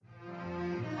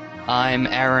I'm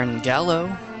Aaron Gallo.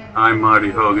 I'm Marty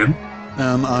Hogan.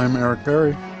 And I'm Eric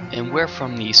Berry. And we're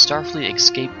from the Starfleet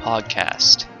Escape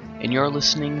podcast. And you're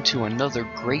listening to another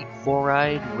great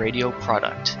Four-Eyed Radio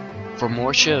product. For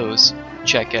more shows,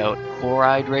 check out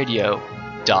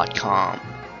foureyedradio.com.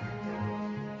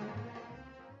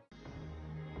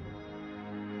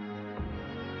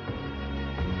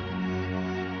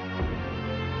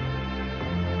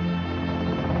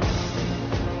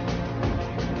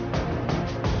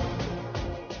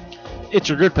 It's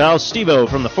your good pal Steve-O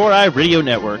from the 4-Eye Radio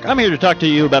Network. I'm here to talk to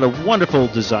you about a wonderful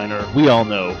designer we all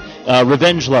know,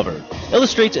 Revenge Lover.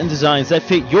 Illustrates and designs that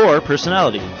fit your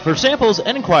personality. For samples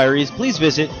and inquiries, please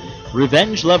visit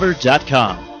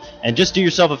revengelover.com. And just do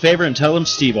yourself a favor and tell him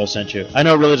Steve-O sent you. I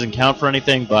know it really doesn't count for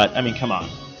anything, but I mean, come on.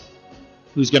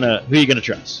 Who are you gonna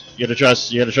trust? You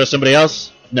gonna trust somebody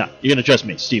else? No, you're gonna trust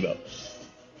me, Steve-O.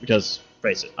 Because,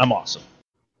 face it, I'm awesome.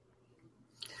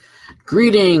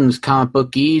 Greetings, comic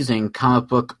bookies and comic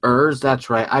bookers. That's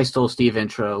right, I stole Steve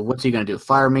intro. What's he going to do,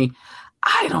 fire me?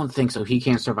 I don't think so. He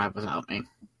can't survive without me.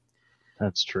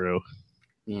 That's true.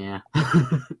 Yeah.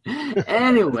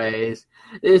 Anyways,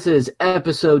 this is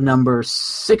episode number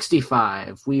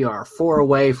 65. We are 4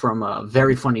 away from a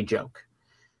very funny joke.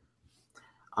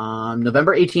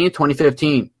 November 18th,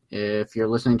 2015. If you're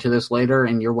listening to this later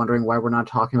and you're wondering why we're not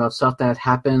talking about stuff that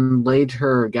happened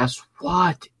later, guess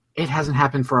what? It hasn't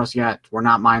happened for us yet. We're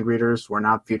not mind readers. We're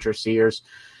not future seers.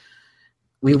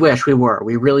 We wish we were.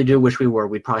 We really do wish we were.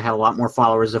 We'd probably have a lot more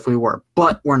followers if we were,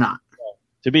 but we're not.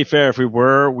 To be fair, if we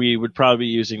were, we would probably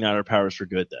be using our powers for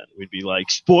good then. We'd be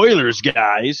like, spoilers,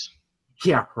 guys.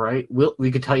 Yeah, right?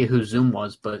 We could tell you who Zoom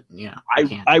was, but, yeah, I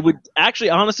can't. I would, actually,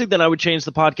 honestly, then I would change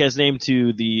the podcast name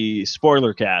to the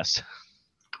Spoiler Cast.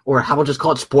 Or how about just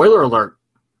call it Spoiler Alert?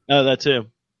 Oh, that too.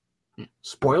 Yeah.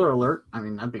 Spoiler Alert? I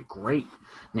mean, that'd be great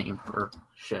name for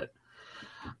shit.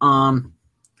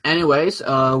 Anyways,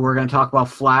 we're going to talk about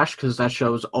Flash because that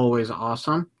show is always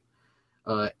awesome.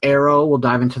 Arrow, we'll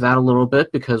dive into that a little bit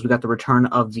because we got the return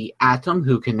of the Atom,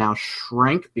 who can now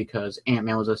shrink because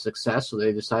Ant-Man was a success, so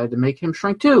they decided to make him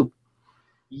shrink too.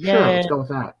 Yeah, sure, let's go with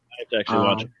that. I have to actually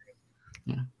watch it.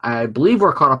 Yeah. I believe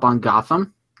we're caught up on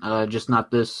Gotham, just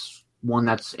not this one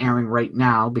that's airing right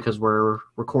now because we're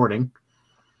recording.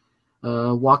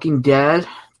 Walking Dead,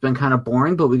 been kind of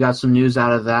boring, but we got some news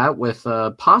out of that with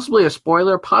possibly a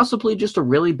spoiler, possibly just a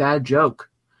really bad joke.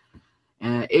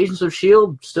 And Agents of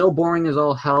S.H.I.E.L.D., still boring as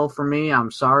all hell for me. I'm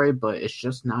sorry, but it's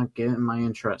just not getting my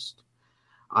interest.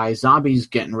 iZombie's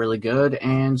getting really good,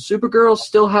 and Supergirl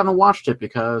still haven't watched it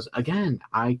because, again,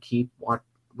 I keep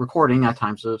recording at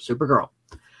times of Supergirl.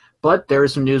 But there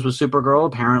is some news with Supergirl,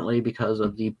 apparently because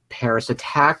of the Paris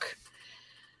attack.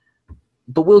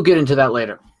 But we'll get into that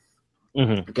later.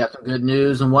 Mm-hmm. We got some good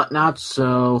news and whatnot,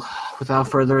 so without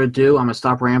further ado, I'm going to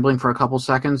stop rambling for a couple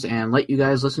seconds and let you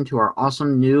guys listen to our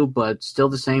awesome new but still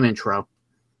the same intro.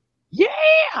 Yeah!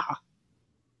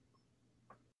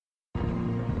 A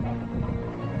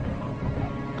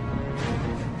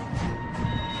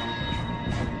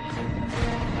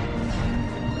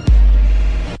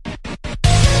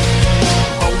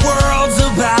world's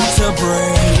about to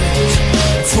break,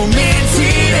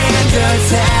 tormented and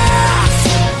attacked.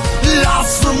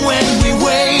 Lost from when we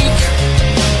wake,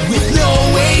 with no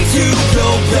way to go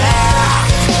back.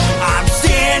 I'm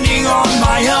standing on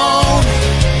my own,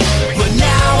 but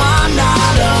now I'm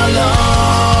not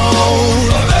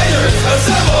alone. Invaders,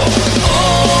 assemble!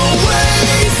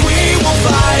 Always we will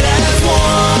fight as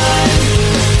one,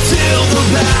 till the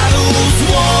battle's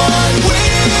won.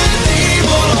 With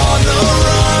evil on the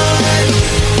run,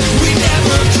 we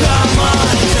never come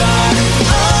undone.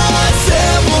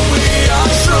 Assemble, we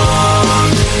are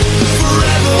strong,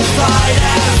 forever fight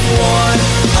as one.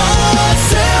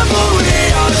 Assemble, we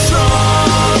are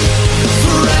strong,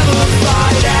 forever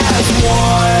fight as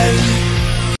one.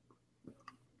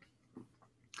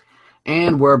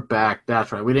 And we're back.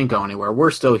 That's right, we didn't go anywhere.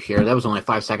 We're still here. That was only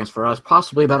 5 seconds for us,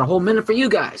 possibly about a whole minute for you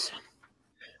guys.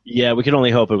 Yeah, we can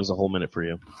only hope it was a whole minute for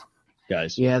you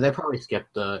guys. Yeah, they probably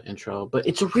skipped the intro, but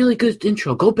it's a really good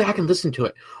intro. Go back and listen to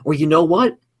it. Or you know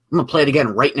what? I'm going to play it again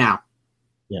right now.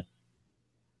 Yeah.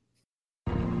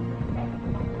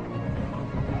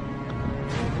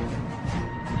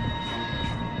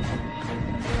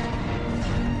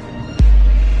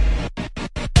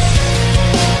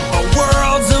 A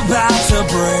world's about to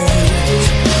break,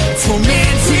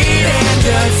 tormented and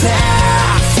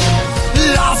attacked.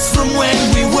 Lost from when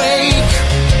we wake,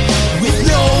 with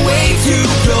no way to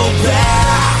go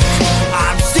back.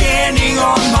 I'm standing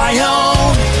on my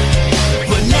own,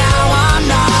 but now I'm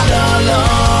not alone.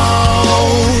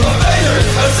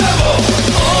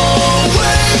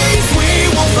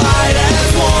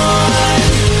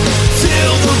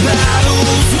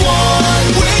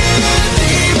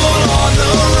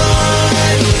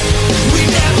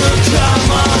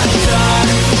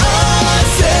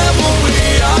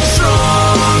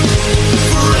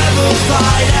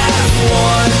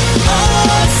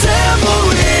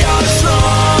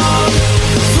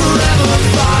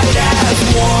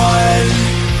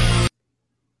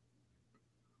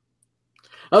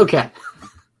 Okay.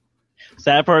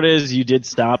 Sad part is you did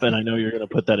stop, and I know you're going to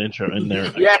put that intro in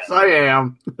there. Yes, I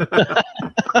am.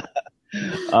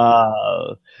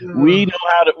 We know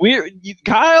how to.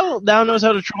 Kyle now knows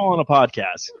how to troll on a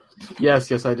podcast.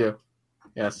 Yes, I do.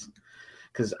 Yes,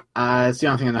 because it's the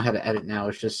only thing I know how to edit now.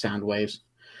 Is just sound waves.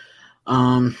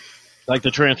 Like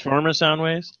the Transformers sound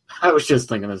waves. I was just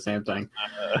thinking the same thing.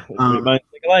 We might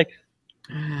think alike.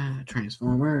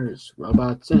 Transformers,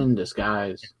 robots in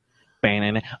disguise.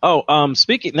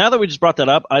 Speaking now that we just brought that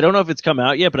up, I don't know if it's come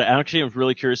out yet, but I actually am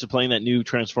really curious of playing that new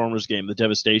Transformers game, the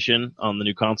Devastation, on the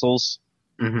new consoles.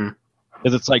 Mm-hmm.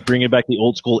 Because it's like bringing back the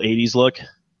old school '80s look.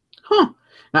 Huh.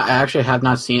 Now, I actually have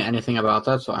not seen anything about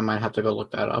that, so I might have to go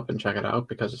look that up and check it out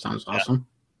because it sounds awesome.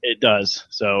 It does.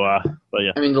 So, but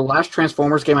yeah. I mean, the last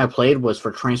Transformers game I played was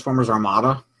for Transformers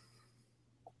Armada.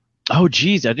 Oh,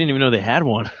 geez, I didn't even know they had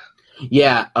one.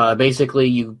 Yeah,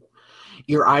 basically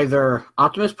you're either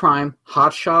Optimus Prime,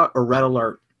 Hotshot, or Red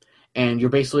Alert, and you're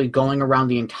basically going around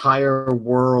the entire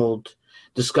world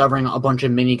discovering a bunch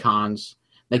of mini-cons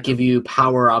that give you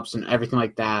power-ups and everything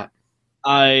like that.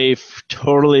 I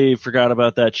totally forgot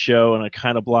about that show, and I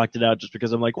kind of blocked it out just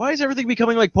because I'm like, why is everything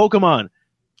becoming like Pokemon?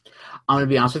 I'm going to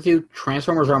be honest with you,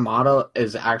 Transformers Armada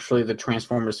is actually the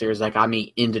Transformers series that got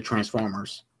me into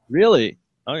Transformers. Really?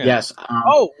 Okay. Yes.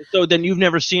 So then you've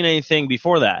never seen anything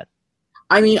before that?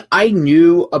 I mean, I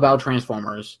knew about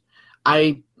Transformers.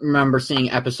 I remember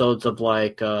seeing episodes of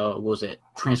what was it,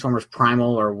 Transformers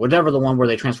Primal or whatever, the one where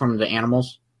they transform into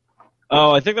animals.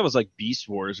 Oh, I think that was like Beast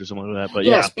Wars or something like that. But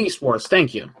yes, Beast Wars.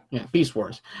 Thank you. Yeah, Beast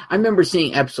Wars. I remember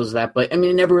seeing episodes of that, but I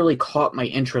mean, it never really caught my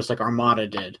interest like Armada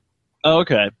did. Oh,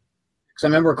 okay. Because I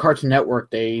remember Cartoon Network,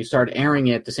 they started airing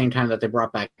it at the same time that they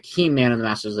brought back He-Man and the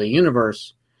Masters of the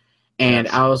Universe. And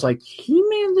I was like,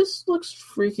 He-Man, this looks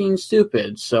freaking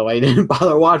stupid. So I didn't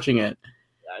bother watching it.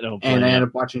 I don't. And I ended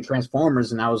up watching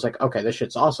Transformers, and I was like, okay, this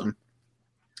shit's awesome.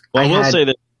 Well, I will say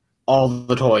that all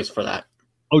the toys for that.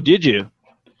 Oh, did you?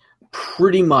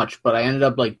 Pretty much, but I ended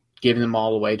up like giving them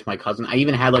all away to my cousin. I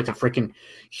even had like the freaking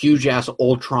huge ass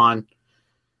Ultron.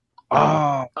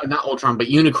 Not Ultron, but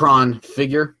Unicron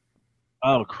figure.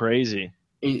 Oh, crazy!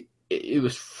 It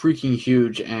was freaking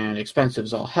huge and expensive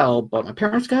as all hell, but my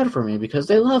parents got it for me because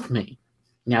they love me.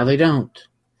 Now they don't.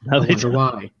 Now they wonder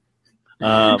why.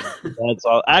 That's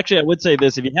all. Actually, I would say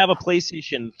this: if you have a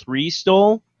PlayStation 3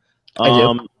 still, I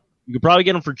do. you could probably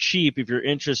get them for cheap if you're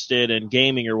interested in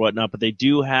gaming or whatnot. But they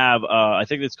do have, I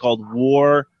think it's called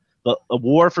War. The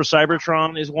War for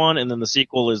Cybertron is one, and then the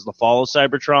sequel is The Fall of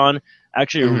Cybertron.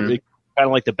 Actually, kind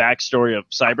of like the backstory of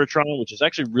Cybertron, which is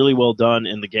actually really well done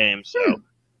in the game. So,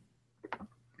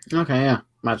 okay, yeah,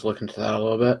 might have to look into that a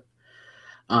little bit.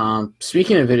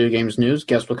 Speaking of video games news,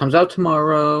 guess what comes out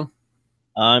tomorrow?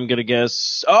 I'm gonna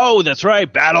guess. Oh, that's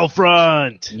right,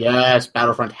 Battlefront. Yes,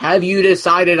 Battlefront. Have you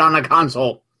decided on a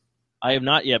console? I have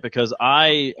not yet because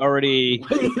I already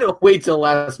wait till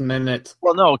last minute.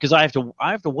 Well, no, because I have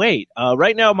to wait.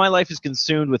 Right now, my life is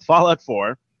consumed with Fallout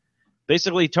 4.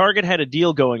 Basically, Target had a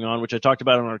deal going on, which I talked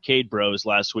about on Arcade Bros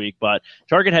last week. But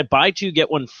Target had buy two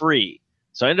get one free,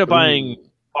 so I ended up buying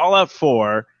Fallout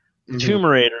 4, Tomb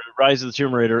Raider, Rise of the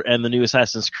Tomb Raider, and the new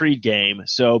Assassin's Creed game.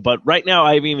 So, but right now,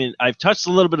 I've touched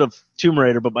a little bit of Tomb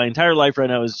Raider, but my entire life right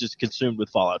now is just consumed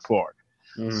with Fallout 4.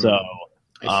 So,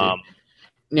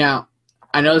 now.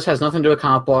 I know this has nothing to do with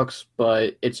comic books,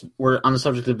 but we're on the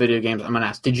subject of video games. I'm going to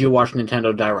ask, did you watch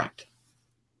Nintendo Direct?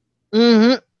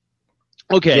 Okay.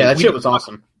 Yeah, that shit was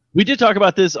awesome. We did talk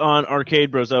about this on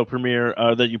Arcade Bros premiere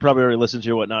that you probably already listened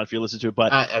to or whatnot if you listened to it,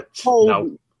 but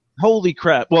no. Holy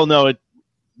crap. Well, no,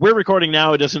 we're recording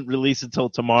now. It doesn't release until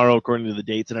tomorrow according to the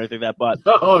dates and everything like that,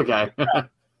 but okay.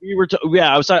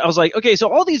 I was like, okay,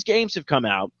 so all these games have come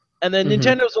out. And then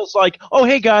Nintendo's was like, oh,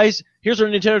 hey, guys, here's our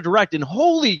Nintendo Direct. And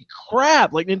holy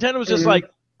crap, like Nintendo was just like,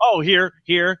 oh, here.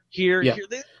 They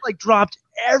like dropped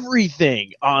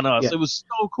everything on us. Yeah. It was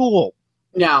so cool.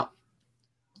 Now,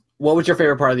 what was your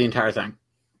favorite part of the entire thing?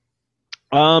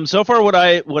 So far, what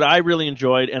I really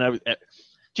enjoyed, and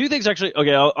two things actually.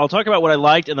 Okay, I'll talk about what I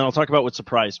liked, and then I'll talk about what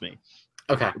surprised me.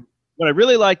 Okay. What I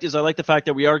really liked is I like the fact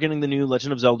that we are getting the new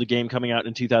Legend of Zelda game coming out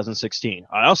in 2016.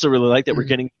 I also really like that we're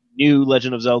getting new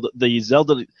Legend of Zelda,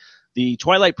 the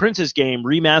Twilight Princess game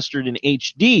remastered in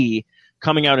HD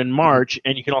coming out in March,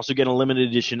 and you can also get a limited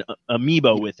edition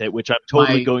amiibo with it, which I'm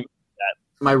totally going to do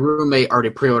that. My roommate already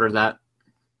pre-ordered that.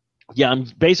 Yeah,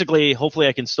 hopefully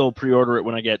I can still pre-order it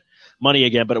when I get money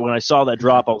again, but when I saw that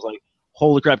drop, I was like,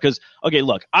 holy crap, because, okay,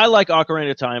 look, I like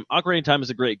Ocarina of Time. Ocarina of Time is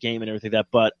a great game and everything like that,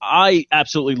 but I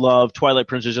absolutely love Twilight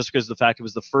Princess just because of the fact it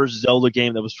was the first Zelda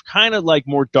game that was kind of like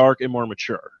more dark and more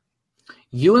mature.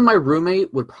 You and my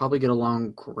roommate would probably get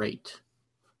along great.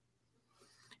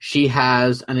 she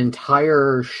has an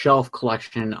entire shelf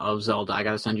collection of Zelda. I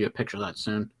got to send you a picture of that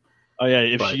soon. Oh yeah,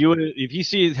 if you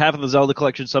see half of the Zelda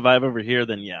collection stuff I have over here,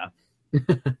 then yeah.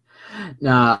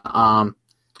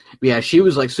 Yeah, she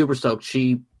was like super stoked.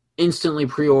 She instantly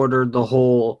pre-ordered the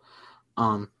whole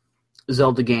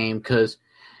Zelda game because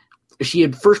she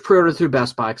had first pre-ordered through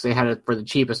Best Buy because they had it for the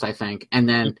cheapest, I think. And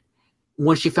then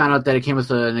once she found out that it came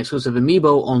with an exclusive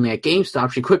amiibo only at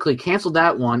GameStop, she quickly canceled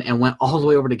that one and went all the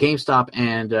way over to GameStop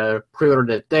and pre-ordered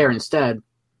it there instead.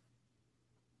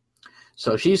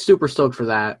 So she's super stoked for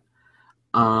that.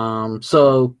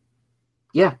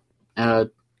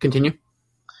 Continue.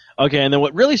 Okay, and then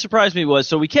what really surprised me was,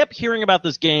 so we kept hearing about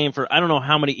this game for I don't know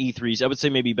how many E3s. I would say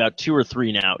maybe about 2 or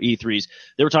 3 now, E3s.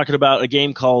 They were talking about a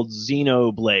game called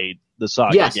Xenoblade, the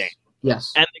Saga game.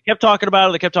 Yes. And they kept talking about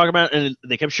it, and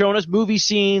they kept showing us movie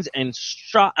scenes and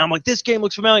shot. And I'm like, this game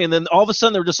looks familiar. And then all of a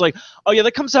sudden, they were just like, oh, yeah,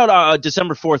 that comes out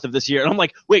December 4th of this year. And I'm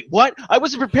like, wait, what? I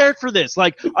wasn't prepared for this.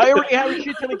 Like, I already have a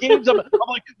shit ton of games. I'm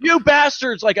like, you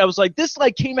bastards. Like, I was like, this,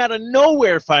 like, came out of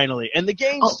nowhere finally. And the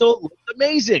game still looked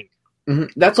amazing.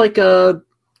 Mm-hmm. That's like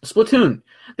Splatoon.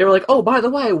 They were like, oh, by the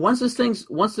way, once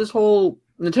this whole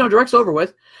Nintendo Direct's over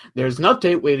with, there's an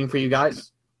update waiting for you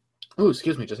guys. Oh,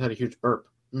 excuse me, just had a huge burp.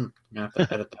 I'm gonna have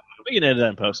to edit that. We can edit that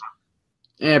in post.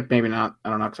 Maybe not.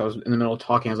 I don't know, because I was in the middle of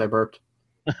talking as I burped.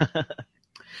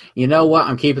 You know what?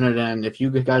 I'm keeping it in. If you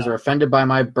guys are offended by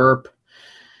my burp,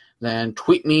 then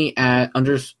tweet me at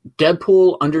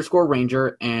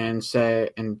Deadpool_Ranger and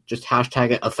just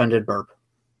hashtag it offended burp.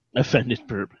 Offended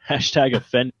burp. Hashtag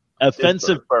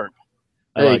offensive burp.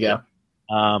 There you go.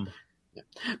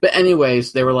 But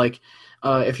anyways, they were like,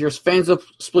 if you're fans of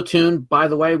Splatoon, by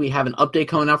the way, we have an update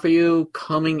coming out for you,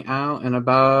 coming out in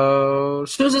about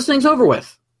as soon as this thing's over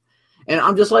with. And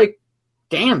I'm just like,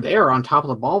 damn, they are on top of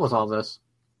the ball with all this.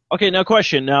 Okay, now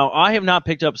question. Now, I have not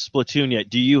picked up Splatoon yet.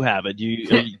 Do you have it?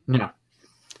 No.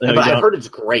 But I've heard it's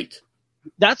great.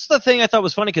 That's the thing I thought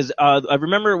was funny because I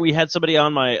remember we had somebody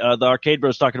on the Arcade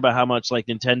Bros talking about how much like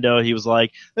Nintendo. He was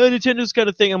like, Nintendo's kind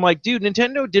of thing. I'm like, dude,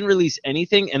 Nintendo didn't release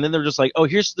anything, and then they're just like, oh,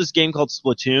 here's this game called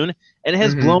Splatoon, and it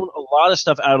has blown a lot of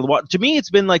stuff out of the water. To me, it's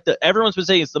been like everyone's been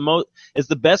saying it's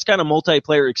the best kind of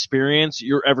multiplayer experience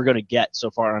you're ever going to get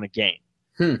so far on a game.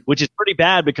 Which is pretty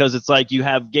bad because it's like you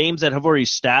have games that have already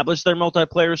established their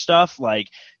multiplayer stuff, like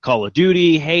Call of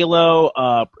Duty, Halo,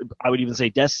 I would even say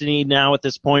Destiny now at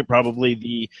this point, probably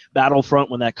the Battlefront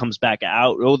when that comes back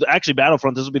out. Well, actually,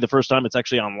 Battlefront, this will be the first time it's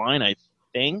actually online, I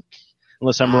think,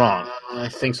 unless I'm wrong. I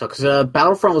think so, because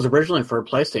Battlefront was originally for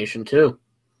PlayStation, too.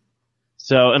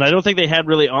 So, and I don't think they had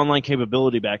really online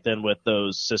capability back then with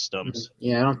those systems.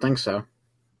 Yeah, I don't think so.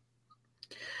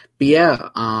 But yeah,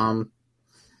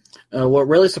 what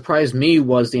really surprised me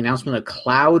was the announcement of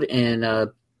Cloud and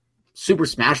Super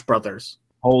Smash Brothers.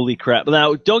 Holy crap!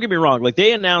 Now, don't get me wrong. Like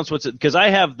they announced because I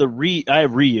have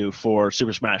Ryu for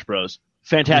Super Smash Bros.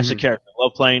 Fantastic character. I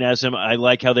love playing as him. I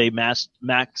like how they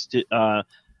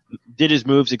did his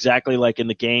moves exactly like in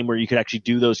the game, where you could actually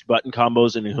do those button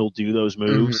combos and he'll do those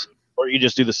moves. Or you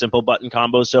just do the simple button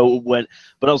combo.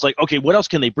 But I was like, okay, what else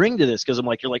can they bring to this? Because I'm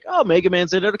like, you're like, oh, Mega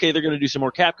Man's in it. Okay, they're going to do some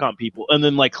more Capcom people. And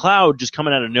then like Cloud just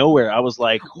coming out of nowhere. I was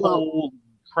like, holy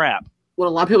crap. What a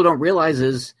lot of people don't realize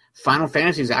is Final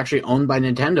Fantasy is actually owned by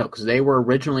Nintendo because they were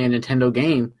originally a Nintendo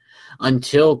game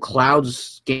until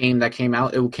Cloud's game that came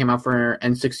out. It came out for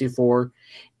N64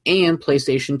 and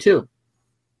PlayStation 2.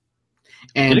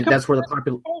 And that's where the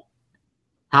popular...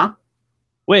 Huh?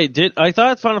 Wait, I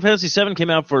thought Final Fantasy VII came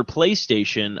out for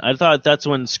PlayStation. I thought that's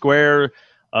when Square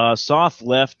Soft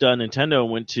left Nintendo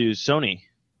and went to Sony.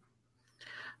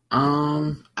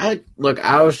 I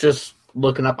was just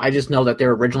looking up. I just know that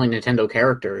they're originally Nintendo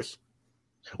characters.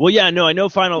 Well, yeah, no, I know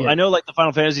I know like the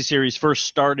Final Fantasy series first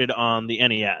started on the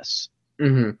NES.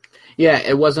 Yeah,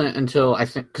 it wasn't until I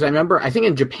think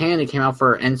in Japan it came out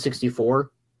for N64.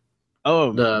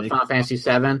 Oh, the Final Fantasy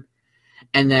VII.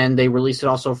 And then they released it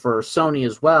also for Sony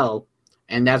as well,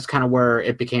 and that's kind of where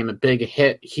it became a big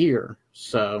hit here.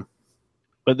 So,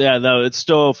 but yeah, no, it's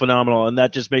still phenomenal, and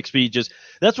that just makes me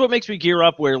that's what makes me gear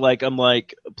up. Where like I'm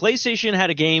like, PlayStation had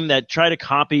a game that tried to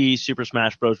copy Super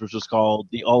Smash Bros., which was called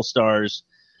the All Stars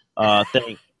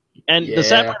thing, and the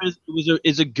sad part is it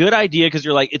was a good idea because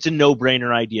you're like, it's a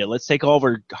no-brainer idea. Let's take all of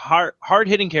our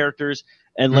hard-hitting characters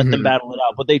and let them battle it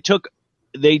out. But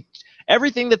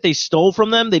everything that they stole from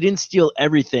them, they didn't steal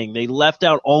everything. They left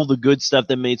out all the good stuff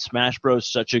that made Smash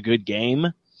Bros. Such a good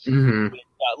game.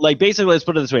 Like, basically, let's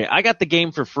put it this way. I got the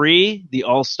game for free, the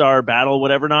All-Star Battle,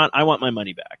 whatever not. I want my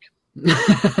money back.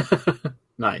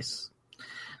 Nice.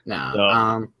 Yeah,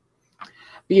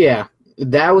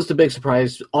 that was the big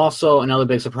surprise. Also, another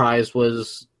big surprise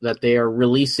was that they are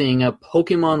releasing a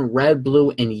Pokemon Red,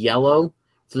 Blue, and Yellow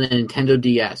for the Nintendo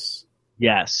DS.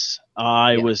 Yes,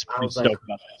 I was pretty was stoked like,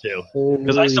 about that too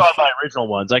because I still have my original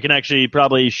ones. I can actually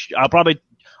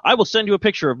I will send you a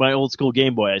picture of my old school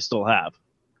Game Boy I still have.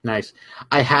 Nice.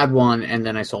 I had one and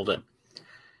then I sold it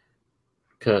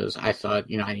because I thought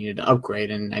I needed to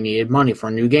upgrade and I needed money for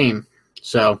a new game.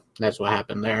 So that's what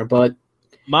happened there. But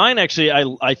mine actually,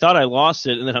 I thought I lost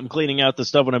it, and then I'm cleaning out the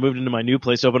stuff when I moved into my new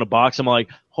place. Open a box, I'm like,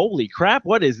 holy crap,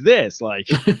 what is this? Like,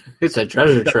 it's a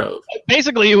treasure trove.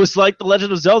 Basically, it was like the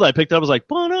Legend of Zelda. I picked it up, I was like,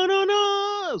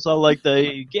 ba-na-na-na. It was all like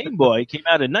the Game Boy. It came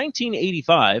out in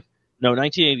 1985. No,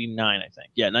 1989, I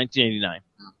think. Yeah, 1989.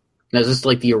 Now, is this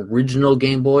like the original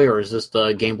Game Boy, or is this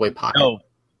the Game Boy Pocket?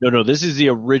 No. This is the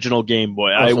original Game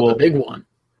Boy. The big one.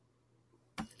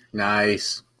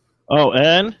 Nice. Oh,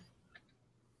 and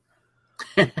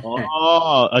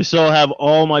I still have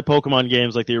all my Pokemon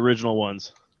games, like the original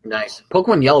ones. Nice.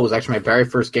 Pokemon Yellow was actually my very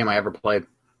first game I ever played.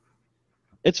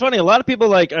 It's funny. A lot of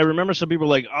people I remember some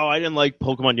people I didn't like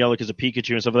Pokemon Yellow because of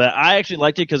Pikachu and stuff like that. I actually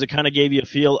liked it because it kind of gave you a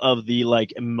feel of the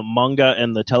manga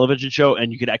and the television show,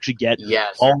 and you could actually get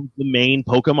all the main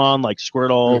Pokemon like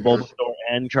Squirtle, Bulbasaur,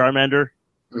 and Charmander.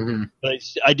 Mm-hmm. But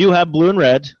I do have Blue and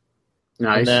Red.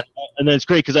 Nice. And then it's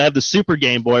great because I have the Super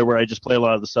Game Boy where I just play a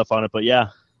lot of the stuff on it. But yeah,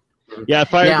 I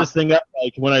fired this thing up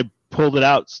when I pulled it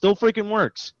out. Still freaking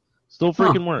works.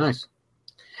 Works. Nice.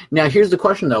 Now, here's the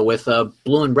question, though. With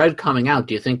Blue and Red coming out,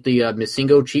 do you think the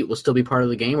Missingo cheat will still be part of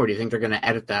the game, or do you think they're going to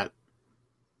edit that?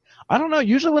 I don't know.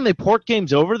 Usually when they port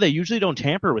games over, they usually don't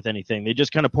tamper with anything. They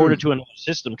just kind of port it to another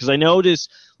system. Because I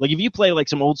noticed, if you play,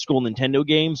 some old-school Nintendo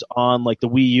games on, the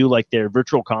Wii U, their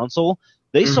Virtual Console,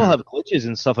 they still have glitches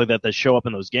and stuff like that show up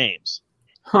in those games.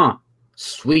 Huh.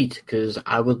 Sweet, because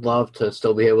I would love to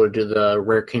still be able to do the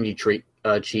Rare Candy cheat.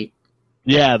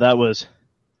 Yeah, that was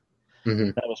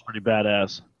pretty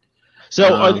badass.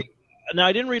 So, now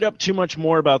I didn't read up too much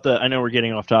more about I know we're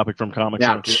getting off topic from comics.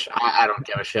 Yeah, I don't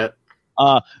give a shit.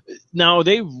 Now, are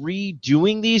they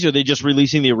redoing these, or are they just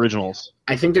releasing the originals?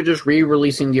 I think they're just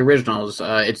re-releasing the originals.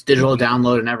 It's digital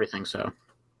download and everything, so.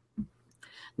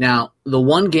 Now, the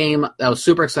one game that I was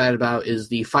super excited about is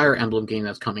the Fire Emblem game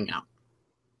that's coming out.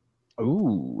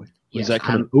 Ooh. Yes, is that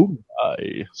coming?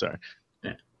 Sorry.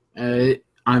 Yeah.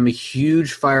 I'm a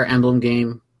huge Fire Emblem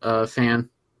game fan.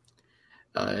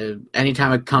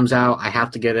 Anytime it comes out, I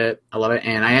have to get it. I love it.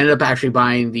 And I ended up actually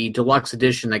buying the deluxe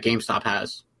edition that GameStop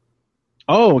has.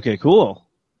 Oh, okay, cool.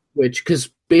 Because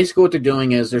basically what they're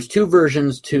doing is there's two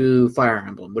versions to Fire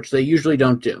Emblem, which they usually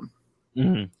don't do.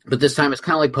 Mm-hmm. But this time it's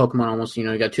kind of like Pokemon almost.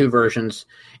 You got two versions.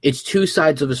 It's two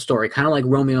sides of a story, kind of like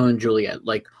Romeo and Juliet.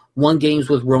 One game's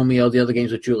with Romeo, the other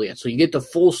game's with Juliet. So you get the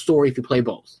full story if you play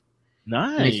both.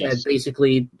 Nice. And they said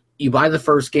basically you buy the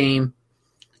first game,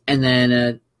 and then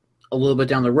a little bit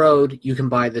down the road, you can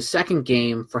buy the second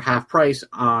game for half price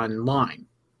online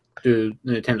through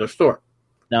the Nintendo Store.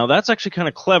 Now that's actually kind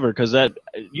of clever because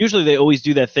usually they always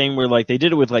do that thing where they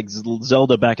did it with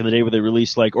Zelda back in the day where they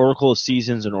released Oracle of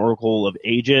Seasons and Oracle of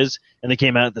Ages and they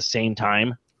came out at the same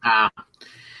time.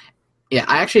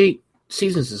 Yeah,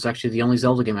 Seasons is actually the only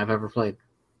Zelda game I've ever played.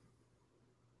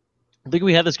 I think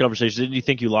we had this conversation. Didn't you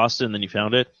think you lost it and then you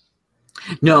found it?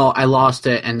 No, I lost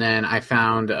it, and then I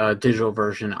found a digital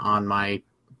version on my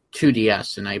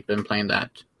 2DS, and I've been playing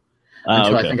that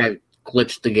until I think I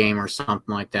glitched the game or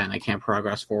something like that, and I can't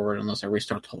progress forward unless I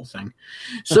restart the whole thing.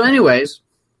 So anyways.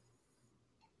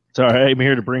 Sorry, I'm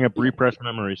here to bring up repressed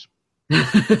memories.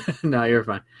 No, you're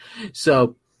fine.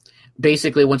 So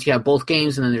basically, once you have both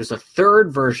games, and then there's a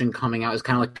third version coming out, it's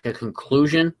kind of like a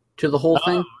conclusion to the whole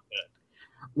thing. Okay.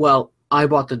 Well, I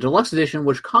bought the deluxe edition,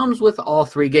 which comes with all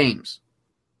three games.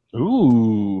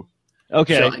 Ooh.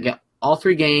 Okay. So I get all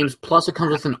three games, plus it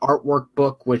comes with an artwork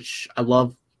book, which I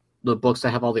love the books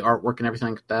that have all the artwork and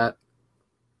everything like that.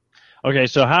 Okay,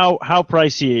 so how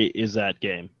pricey is that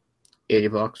game?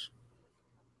 $80.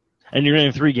 And you're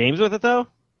getting 3 games with it, though?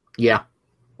 Yeah.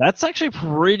 That's actually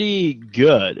pretty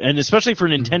good, and especially for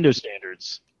Nintendo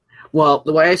standards. Well,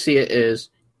 the way I see it is,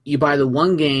 you buy the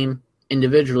one game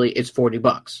individually, it's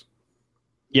 $40.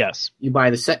 Yes. You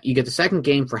buy you get the second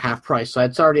game for half price, so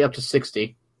it's already up to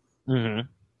 $60. Mm-hmm.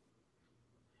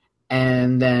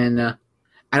 And then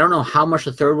I don't know how much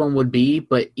the third one would be,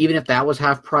 but even if that was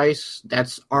half price,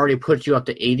 that's already puts you up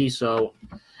to $80. So,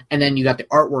 and then you got the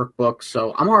artwork book,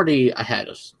 so I'm already ahead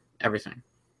of everything.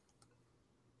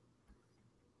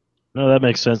 No, that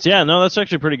makes sense. Yeah, no, that's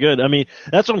actually pretty good. I mean,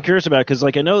 that's what I'm curious about because,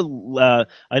 I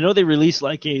know they released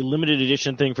a limited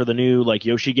edition thing for the new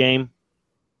Yoshi game.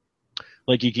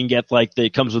 You can get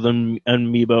it comes with an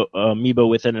amiibo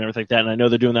with it and everything like that. And I know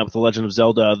they're doing that with the Legend of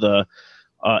Zelda,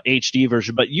 HD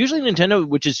version. But usually Nintendo,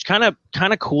 which is kind of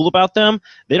cool about them,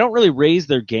 they don't really raise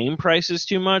their game prices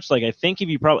too much. Like I think if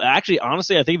you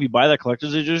honestly, I think if you buy that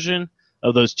collector's edition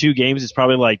of those 2 games, it's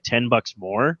probably like $10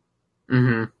 more.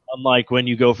 Mm-hmm. Unlike when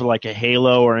you go for like a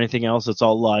Halo or anything else, it's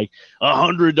all like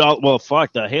 $100. Well,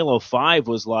 fuck, the Halo 5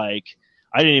 was like,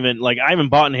 I haven't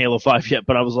bought in Halo 5 yet,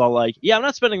 but I was all like, yeah, I'm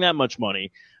not spending that much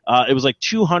money. It was like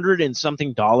 $200 and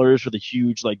something for the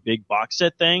huge, like, big box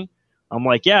set thing. I'm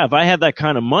like, yeah, if I had that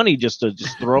kind of money just to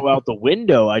throw out the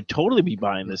window, I'd totally be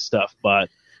buying this stuff. But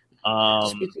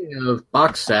speaking of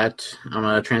box set, I'm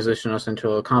gonna transition us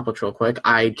into a comic real quick.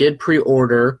 I did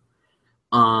pre-order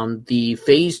the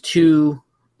Phase 2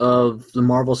 of the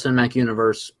Marvel Cinematic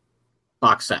Universe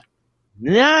box set.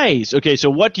 Nice. Okay, so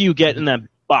what do you get in that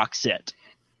box set?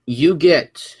 You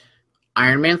get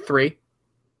Iron Man 3,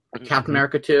 Captain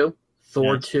America 2,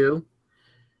 Thor 2,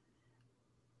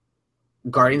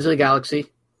 Guardians of the Galaxy,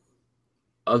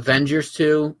 Avengers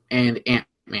 2, and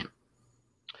Ant-Man.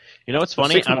 You know what's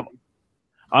funny?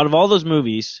 Out of all those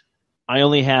movies, I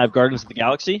only have Guardians of the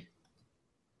Galaxy.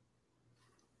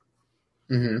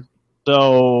 Mm-hmm.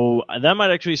 So that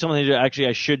might actually be something that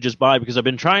I should just buy, because I've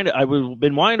been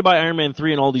wanting to buy Iron Man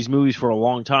 3 and all these movies for a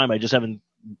long time. I just haven't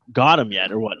got them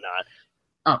yet or whatnot.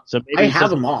 Oh, so I have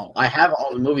them all. I have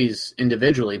all the movies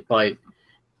individually, but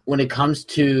when it comes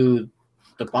to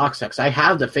the box sets, I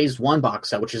have the Phase 1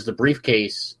 box set, which is the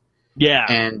briefcase. Yeah.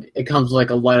 And it comes with like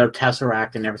a light up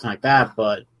Tesseract and everything like that,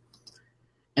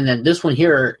 and then this one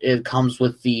here, it comes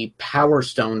with the Power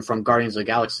Stone from Guardians of the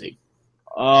Galaxy.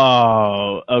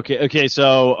 Oh, okay. Okay,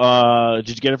 so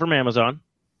did you get it from Amazon?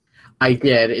 I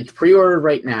did. It's pre-ordered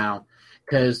right now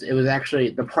because it was actually,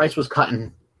 the price was cut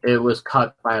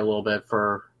by a little bit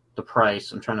for the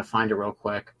price. I'm trying to find it real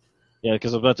quick. Yeah,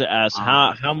 because I'm about to ask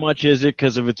how much is it?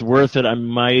 Because if it's worth it, I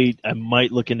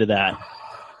might look into that.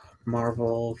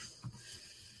 Marvel.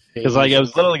 Because like I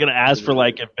was literally going to ask for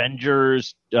like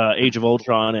Avengers, Age of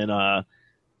Ultron, and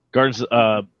Guardians,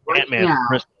 Ant-Man.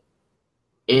 Now,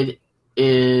 it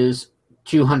is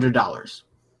 $200.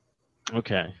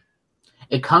 Okay.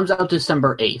 It comes out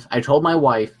December 8th. I told my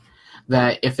wife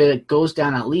that if it goes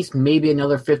down at least maybe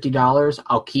another $50,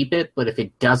 I'll keep it. But if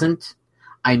it doesn't,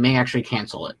 I may actually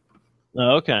cancel it.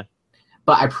 Oh, okay.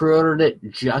 But I pre-ordered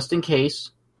it just in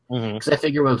case, because I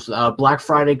figure with Black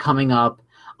Friday coming up,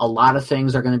 a lot of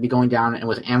things are going to be going down, and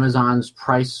with Amazon's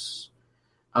price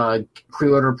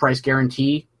pre-order price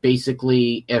guarantee,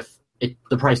 basically if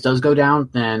the price does go down,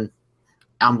 then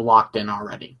I'm locked in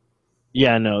already.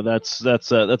 Yeah, no, that's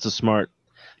a smart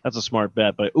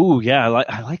bet. But ooh, yeah,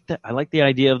 I like that. I like the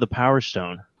idea of the Power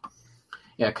Stone.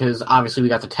 Yeah, because obviously we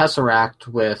got the Tesseract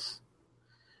with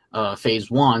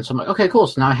Phase 1, so I'm like, okay, cool.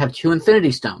 So now I have 2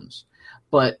 Infinity Stones.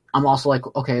 But I'm also like,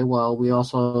 okay, well, we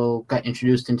also got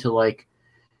introduced into like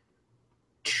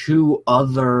 2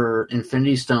 other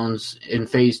Infinity Stones in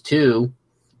Phase 2.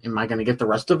 Am I going to get the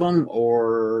rest of them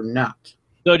or not?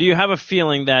 So do you have a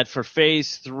feeling that for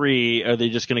Phase 3, are they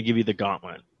just going to give you the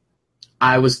gauntlet?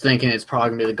 I was thinking it's probably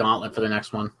going to be the gauntlet for the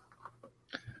next one.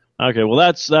 Okay, well,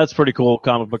 that's pretty cool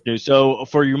comic book news. So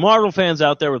for you Marvel fans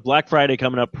out there, with Black Friday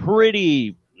coming up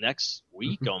pretty next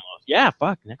week almost. Yeah,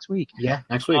 next week. Yeah,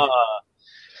 next week.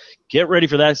 Get ready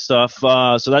for that stuff.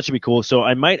 So that should be cool. So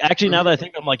I might actually, now that I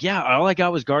think, I'm like, yeah, all I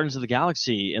got was Guardians of the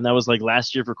Galaxy, and that was like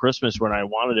last year for Christmas when I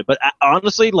wanted it. But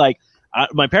honestly, like,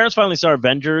 my parents finally saw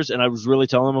Avengers, and I was really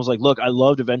telling them, I was like, look, I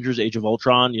loved Avengers Age of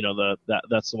Ultron. You know,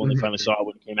 that's the one they finally saw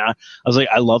when it came out. I was like,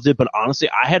 I loved it, but honestly,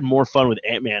 I had more fun with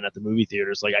Ant-Man at the movie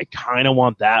theaters. Like, I kind of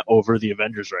want that over the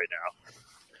Avengers right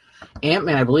now.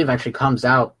 Ant-Man, I believe, actually comes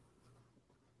out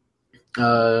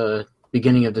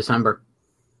beginning of December.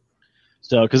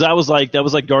 So, because that was like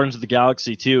Guardians of the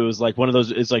Galaxy too. It was like one of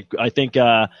those. It's like, I think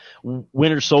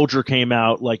Winter Soldier came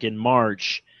out like in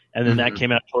March, and then that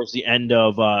came out towards the end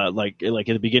of like at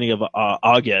the beginning of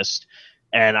August.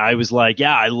 And I was like,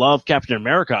 yeah, I love Captain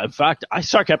America. In fact, I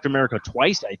saw Captain America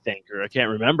twice, I think, or I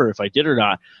can't remember if I did or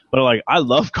not. But like, I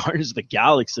love Guardians of the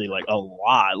Galaxy like a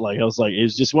lot. Like, I was like, it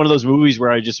was just one of those movies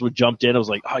where I just jumped in. I was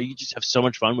like, oh, you just have so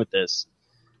much fun with this.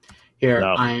 Here, so.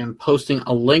 I am posting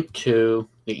a link to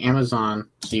the Amazon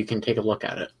so you can take a look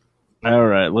at it. All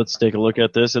right, let's take a look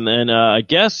at this. And then I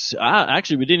guess,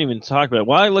 actually, we didn't even talk about it.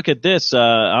 While I look at this,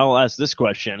 I'll ask this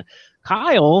question.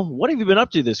 Kyle, what have you been up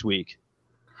to this week?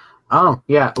 Oh,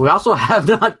 yeah. We also have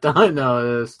not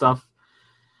done stuff,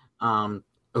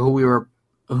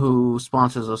 who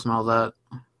sponsors us and all that.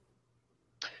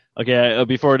 Okay, I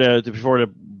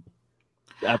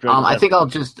think I'll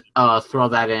just throw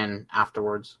that in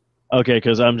afterwards. Okay,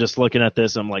 because I'm just looking at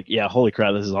this. I'm like, yeah, holy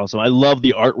crap, this is awesome. I love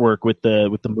the artwork with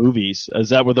the movies. Is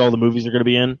that where all the movies are going to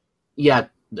be in? Yeah,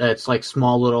 it's like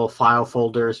small little file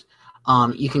folders.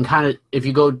 You can kind of, if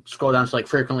you go scroll down to like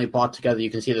frequently bought together, you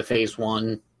can see the phase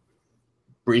 1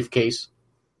 briefcase.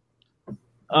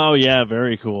 Oh yeah,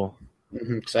 very cool.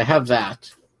 So I have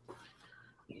that.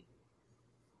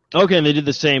 Okay, and they did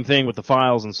the same thing with the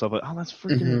files and stuff. Oh, that's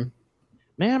freaking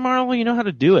man, Marlo, you know how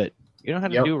to do it. You know how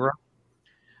to do it right.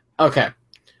 Okay,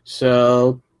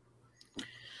 so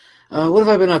what have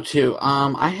I been up to?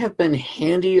 I have been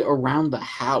handy around the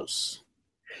house.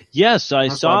 Yes, I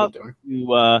That's saw what I've been doing.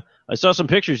 you. I saw some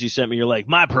pictures you sent me. You're like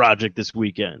my project this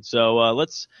weekend. So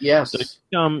let's. Yes.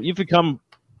 So you've become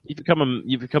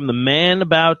the man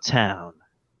about town.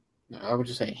 I would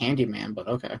just say handyman, but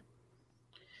okay.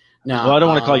 No, Well, I don't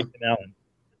want to call you Tim Allen.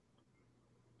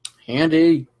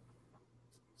 handy.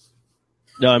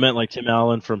 No, I meant like Tim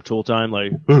Allen from Tool Time.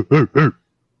 Like,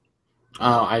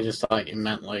 Oh, I just thought you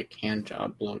meant like hand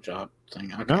job, blow job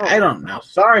thing. Okay. No. I don't know.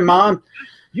 Sorry, Mom.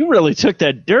 you really took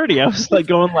that dirty. I was like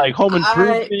going like Home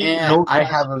Improvement. I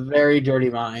have a very dirty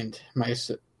mind,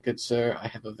 good sir. I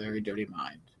have a very dirty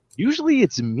mind. Usually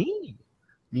it's me.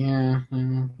 Yeah,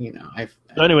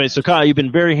 So anyway, so Kyle, you've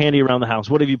been very handy around the house.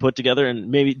 What have you put together?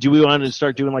 And maybe do we want to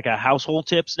start doing like a household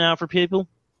tips now for people?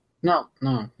 No,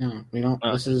 we don't.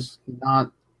 Oh. This is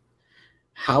not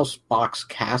house box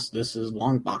cast. This is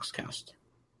long box cast.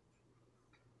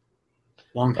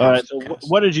 Long house All right. So cast.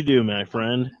 what did you do, my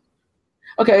friend?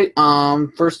 Okay.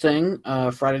 First thing,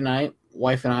 Friday night,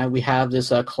 wife and I, we have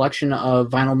this collection of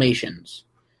Vinylmations.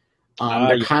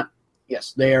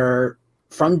 Yes, they are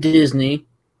from Disney.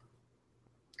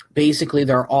 Basically,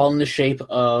 they're all in the shape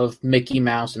of Mickey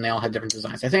Mouse, and they all have different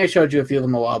designs. I think I showed you a few of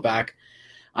them a while back.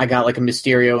 I got like a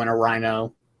Mysterio and a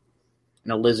Rhino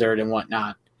and a lizard and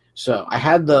whatnot. So I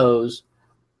had those,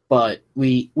 but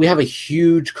we have a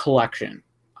huge collection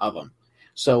of them.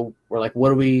 So we're like,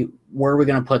 where are we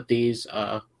going to put these?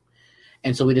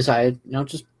 And so we decided,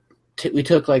 we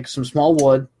took like some small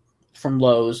wood from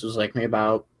Lowe's. It was like maybe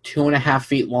about 2.5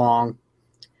 feet long.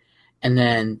 And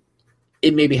then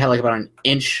it maybe had like about an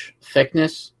inch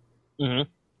thickness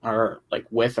or like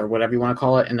width or whatever you want to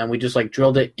call it. And then we just like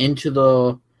drilled it into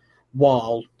the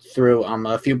wall through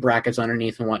a few brackets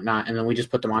underneath and whatnot. And then we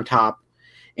just put them on top.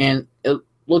 And it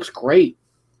looks great.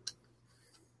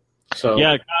 So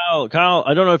Yeah, Kyle,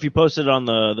 I don't know if you posted it on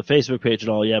the Facebook page at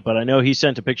all yet, but I know he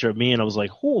sent a picture of me and I was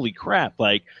like, holy crap.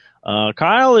 Like,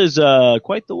 Kyle is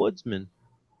quite the woodsman.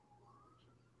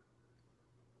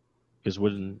 Because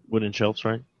wooden shelves,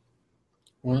 right?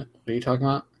 What are you talking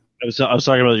about? I was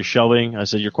talking about your shelving. I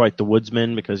said you're quite the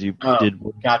woodsman because you did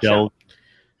wooden Gotcha. shelves.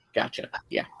 Gotcha.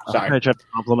 Yeah. I Sorry. tried to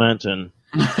compliment and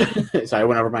Sorry, I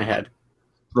went over my head.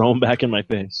 throw them back in my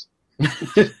face.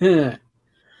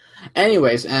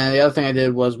 Anyways, and the other thing I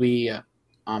did was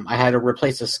I had to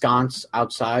replace the sconce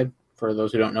outside. For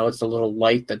those who don't know, it's the little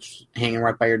light that's hanging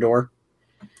right by your door.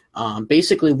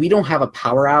 Basically, we don't have a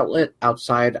power outlet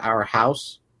outside our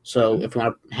house. So if we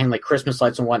want to hang like Christmas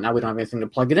lights and whatnot, we don't have anything to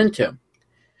plug it into.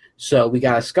 So we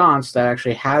got a sconce that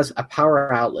actually has a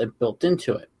power outlet built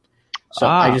into it. So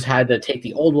I just had to take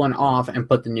the old one off and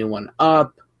put the new one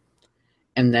up.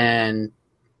 And then,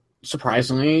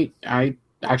 surprisingly, I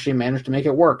actually managed to make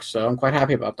it work. So I'm quite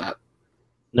happy about that.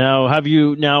 Now,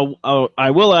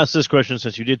 I will ask this question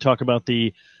since you did talk about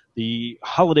the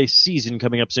holiday season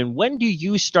coming up soon. When do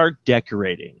you start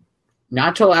decorating?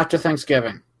 Not till after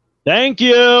Thanksgiving. Thank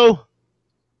you.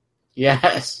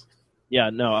 Yes.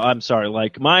 Yeah, no, I'm sorry.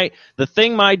 Like the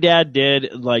thing my dad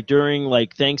did, like during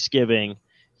like Thanksgiving,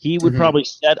 he would probably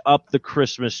set up the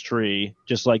Christmas tree,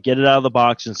 just like get it out of the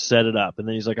box and set it up, and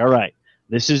then he's like, "All right,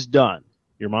 this is done.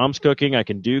 Your mom's cooking. I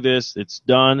can do this. It's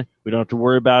done. We don't have to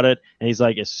worry about it." And he's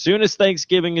like, "As soon as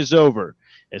Thanksgiving is over,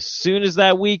 as soon as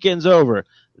that weekend's over,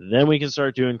 then we can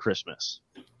start doing Christmas."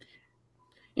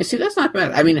 You see, that's not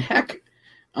bad. I mean, heck,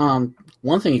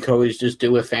 one thing you could always just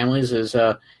do with families is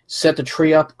set the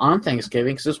tree up on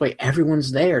Thanksgiving, because this way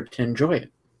everyone's there to enjoy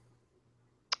it.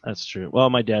 That's true. Well,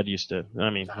 my dad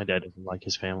my dad doesn't like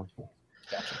his family.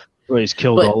 Gotcha. Well, he's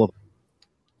killed all of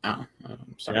them. Oh,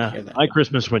 I'm sorry to hear Yeah, that. my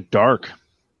Christmas went dark.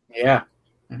 Yeah.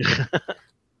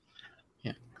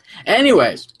 Yeah.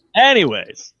 Anyways.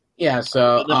 Yeah,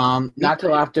 so not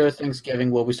till after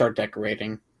Thanksgiving will we start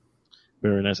decorating.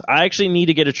 Very nice. I actually need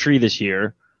to get a tree this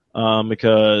year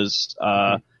because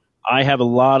I have a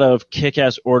lot of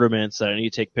kick-ass ornaments that I need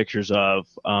to take pictures of.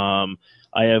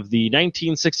 I have the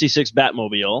 1966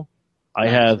 Batmobile. I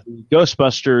have the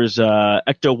Ghostbusters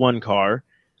Ecto-1 car.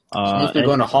 Someone's been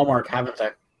going to Hallmark, haven't they?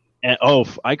 And,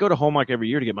 I go to Hallmark every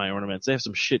year to get my ornaments. They have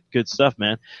some good stuff,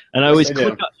 man. And I Yes, always they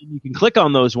do. you can click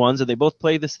on those ones, and they both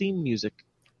play the theme music.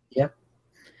 Yep.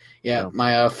 Yeah, So.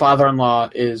 my father-in-law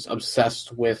is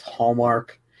obsessed with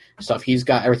Hallmark stuff. He's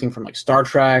got everything from like Star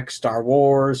Trek, Star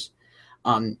Wars,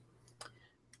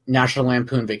 National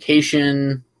Lampoon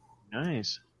Vacation.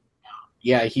 Nice.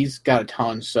 Yeah, he's got a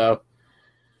ton. So,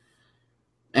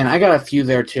 and I got a few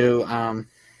there too.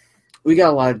 We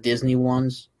got a lot of Disney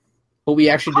ones, but we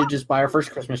actually did just buy our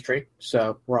first Christmas tree,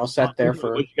 so we're all set there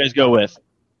for. What'd you guys go with?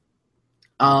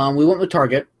 We went with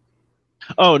Target.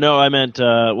 Oh no, I meant.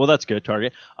 Well, that's good.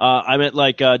 Target. I meant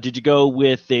like, did you go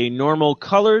with a normal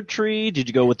colored tree? Did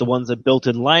you go with the ones that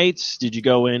built-in lights? Did you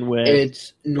go in with?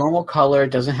 It's normal color. It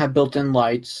doesn't have built-in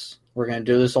lights. We're gonna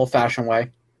do this old-fashioned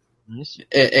way. Nice.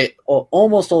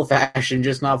 Almost old-fashioned,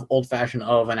 just not old-fashioned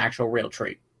of an actual real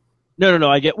tree. No.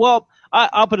 I get. Well,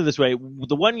 I'll put it this way: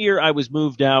 the one year I was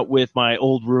moved out with my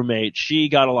old roommate, she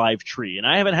got a live tree, and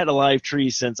I haven't had a live tree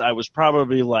since I was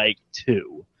probably like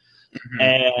 2. Mm-hmm.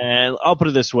 And I'll put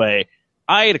it this way: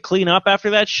 I had to clean up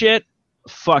after that shit.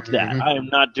 Fuck that! Mhm. I am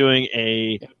not doing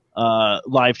a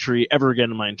live tree ever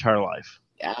again in my entire life.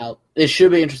 Yeah, it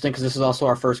should be interesting because this is also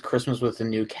our first Christmas with a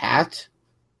new cat.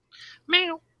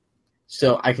 Meow.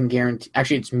 So I can guarantee.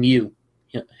 Actually, it's Mew.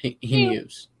 He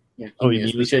mews. Yeah, he Oh, he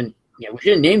mews. mews? We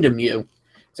should have named him Mew.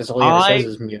 That's all he ever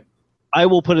says is Mew. I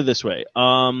will put it this way: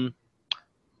 when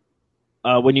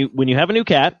you have a new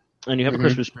cat and you have Mhm. a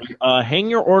Christmas tree, hang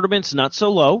your ornaments not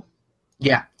so low.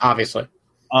 Yeah, obviously.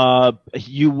 I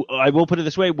will put it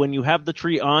this way: when you have the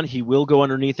tree on, he will go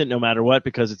underneath it no matter what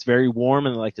because it's very warm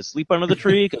and they like to sleep under the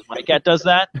tree because my cat does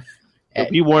that. So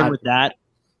be warned with that.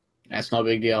 That's no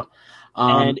big deal.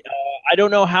 And I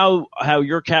don't know how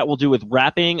your cat will do with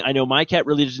wrapping. I know my cat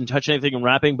really doesn't touch anything in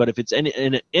wrapping, but if it's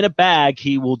in a bag,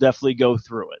 he will definitely go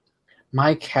through it.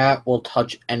 My cat will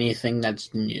touch anything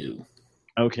that's new.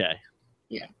 Okay.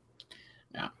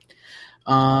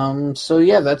 So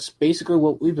yeah, that's basically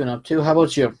what we've been up to. How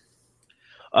about you?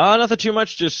 Nothing too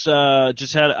much. I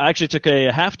actually took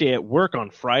a half day at work on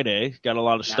Friday. Got a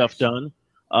lot of stuff done.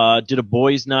 Did a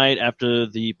boys' night after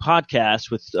the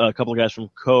podcast with a couple of guys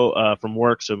from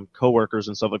work, some coworkers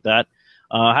and stuff like that.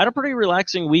 Had a pretty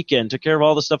relaxing weekend. Took care of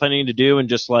all the stuff I needed to do and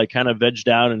just like kind of vegged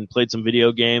out and played some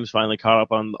video games. Finally caught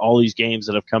up on all these games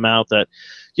that have come out that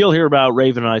you'll hear about.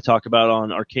 Raven and I talk about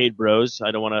on Arcade Bros.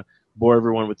 I don't want to bore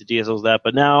everyone with the details of that,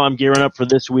 but now I'm gearing up for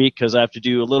this week because I have to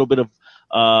do a little bit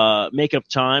of makeup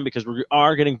time because we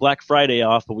are getting Black Friday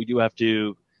off, but we do have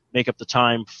to make up the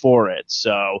time for it.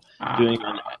 So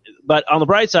but on the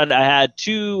bright side, I had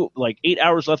 8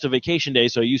 hours left of vacation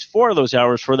days, so I used 4 of those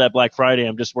hours for that Black Friday.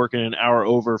 I'm just working an hour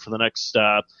over for the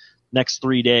next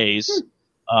 3 days.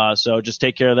 So just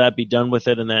take care of that, be done with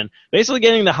it, and then basically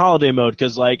getting the holiday mode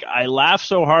because like I laugh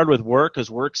so hard with work because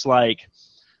work's like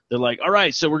they're like, all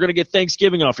right, so we're gonna get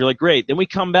Thanksgiving off. You're like, great. Then we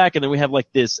come back and then we have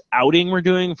like this outing we're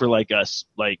doing for like us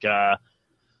like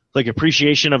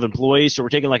appreciation of employees. So we're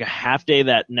taking like a half day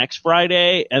that next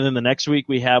Friday, and then the next week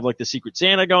we have like the Secret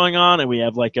Santa going on, and we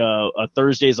have like a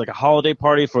Thursday's like a holiday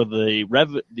party for the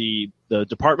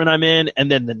department I'm in, and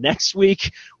then the next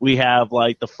week we have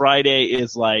like the Friday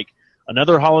is like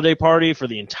another holiday party for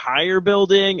the entire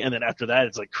building, and then after that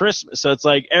it's like Christmas. So it's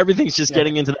like everything's just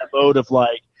getting into that mode of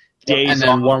like days and then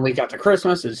off. 1 week after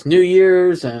Christmas is New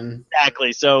Year's, and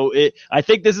Exactly. So I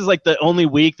think this is like the only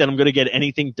week that I'm going to get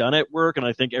anything done at work, and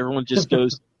I think everyone just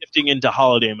goes shifting into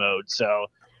holiday mode. So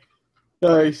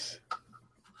nice.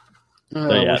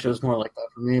 I yeah. wish it was more like that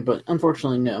for me, but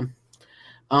unfortunately, no.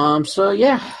 So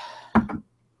yeah.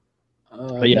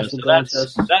 But yeah, so that's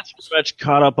pretty much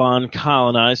caught up on Kyle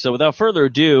and I. So without further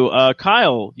ado,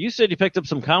 Kyle, you said you picked up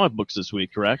some comic books this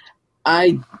week, correct?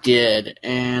 I did,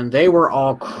 and they were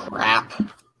all crap.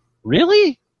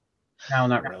 Really? No,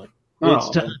 not really.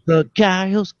 It's time for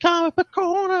Kyle's Comic Book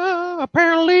Corner.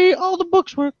 Apparently, all the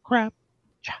books were crap.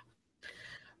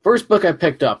 First book I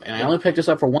picked up, and I only picked this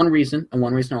up for one reason, and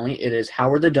one reason only. It is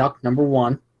Howard the Duck,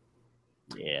 #1.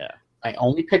 Yeah. I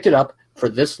only picked it up for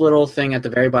this little thing at the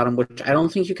very bottom, which I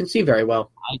don't think you can see very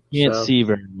well. I can't see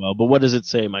very well, but what does it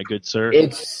say, my good sir?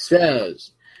 It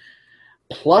says,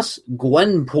 plus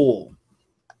Gwenpool.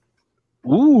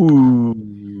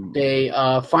 Ooh. They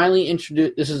finally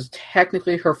introduced, this is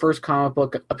technically her first comic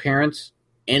book appearance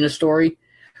in a story.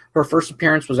 Her first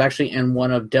appearance was actually in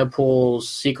one of Deadpool's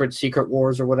Secret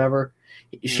Wars or whatever.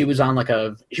 She was on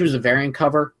she was a variant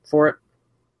cover for it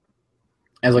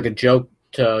as like a joke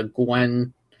to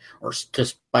Gwen or to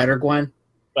Spider-Gwen.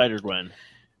 Spider-Gwen.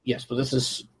 Yes, but this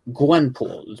is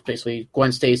Gwenpool. It's basically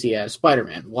Gwen Stacy as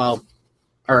Spider-Man, or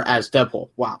as Deadpool.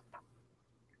 Wow.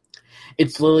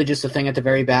 It's literally just a thing at the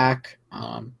very back.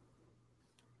 I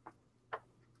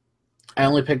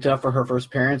only picked it up for her first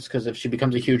appearance because if she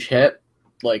becomes a huge hit,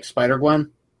 like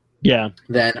Spider-Gwen, Yeah.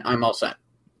 then I'm all set.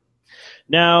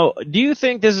 Now, do you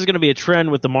think this is going to be a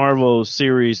trend with the Marvel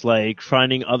series, like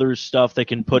finding other stuff they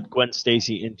can put Gwen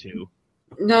Stacy into?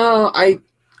 No, I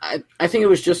think it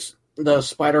was just the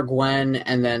Spider-Gwen,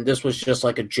 and then this was just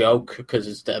like a joke because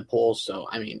it's Deadpool. So,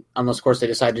 I mean, unless, of course, they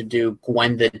decided to do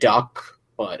Gwen the Duck.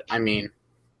 But, I mean...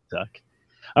 Duck.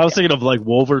 I was thinking of, like,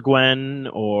 Wolver-Gwen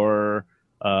or...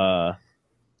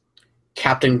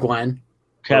 Captain Gwen.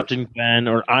 Captain Gwen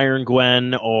or Iron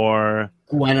Gwen or...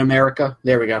 Gwen America.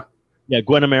 There we go. Yeah,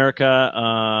 Gwen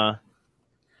America.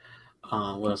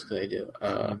 What else could they do?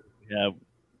 Yeah.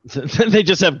 They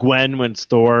just have Gwen when it's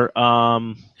Thor.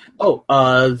 The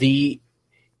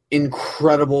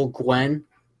Incredible Gwen.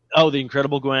 Oh, the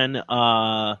Incredible Gwen.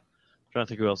 I'm trying to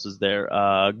think who else is there.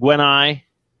 Gwen-I.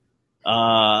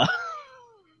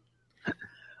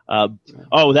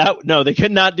 They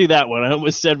could not do that one. I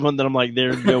almost said one that I'm like,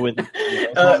 they're going.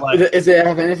 Does it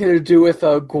have anything to do with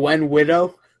Gwen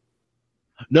Widow?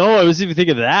 No, I was even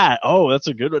thinking of that. Oh, that's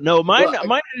a good one. No, mine had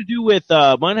to do with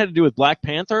Black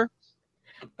Panther.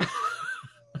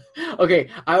 Okay,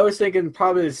 I was thinking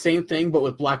probably the same thing, but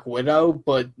with Black Widow,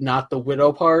 but not the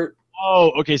widow part.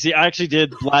 Oh, okay. See, I actually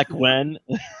did Black Gwen.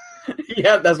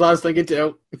 Yeah, that's what I was thinking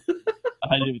too.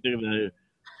 I didn't even think of that.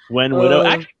 Gwen Widow.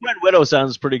 Actually, Gwen Widow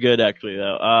sounds pretty good, actually,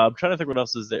 though. I'm trying to think what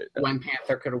else is there. Gwen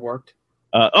Panther could have worked.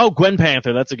 Gwen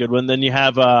Panther. That's a good one. Then you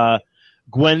have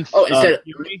Gwen. Instead of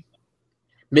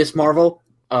Miss Marvel,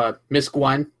 Miss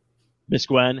Gwen. Miss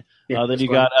Gwen. Yeah, then you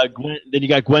got Gwen. Then you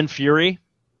got Gwen Fury.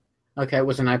 Okay, it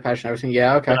was an eye patch and everything.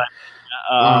 Yeah, okay.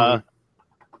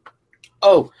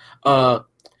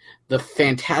 The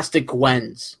Fantastic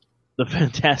Gwens. The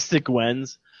Fantastic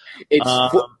Gwens.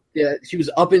 She was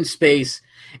up in space,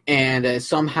 and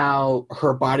somehow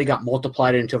her body got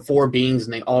multiplied into 4 beings,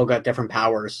 and they all got different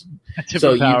powers.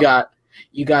 You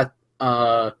got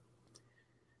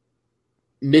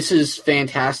Mrs.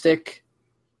 Fantastic,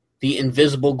 the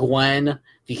Invisible Gwen,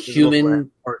 the Human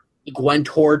or Gwen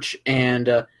Torch,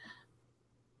 and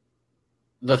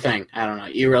the Thing. I don't know.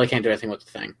 You really can't do anything with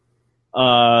the Thing.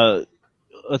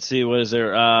 Let's see. What is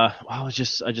there? I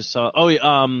just saw.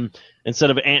 Oh,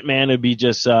 instead of Ant-Man, it'd be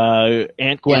just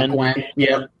Aunt Gwen. Aunt Gwen.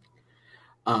 Yeah.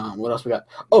 What else we got?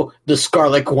 Oh, the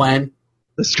Scarlet Gwen.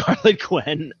 The Scarlet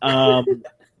Gwen. Gwen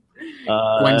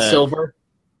Silver.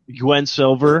 Gwen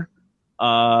Silver.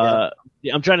 I'm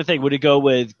trying to think. Would it go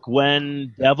with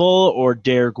Gwen Devil or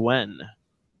Dare Gwen?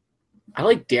 I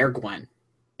like Dare Gwen.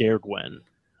 Dare Gwen.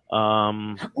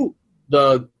 The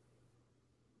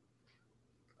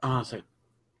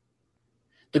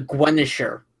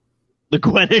Gwenisher. The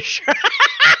Gwenisher.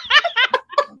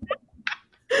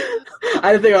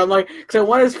 I didn't think I'm like because I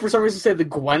wanted for some reason to say the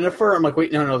Gwenifer. I'm like,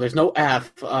 wait, no, there's no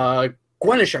F.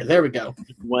 Gwenisher. There we go.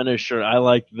 Gwenisher. I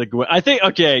like the Gwen. I think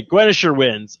Gwenisher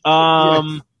wins.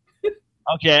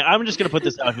 Okay, I'm just gonna put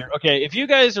this out here. Okay, if you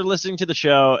guys are listening to the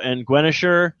show and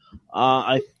Gwenisher,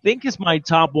 I think is my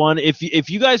top one. If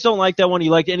you guys don't like that one,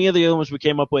 you like any of the other ones we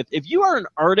came up with. If you are an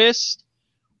artist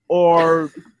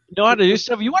or know how to do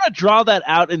stuff, you want to draw that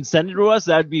out and send it to us,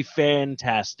 that'd be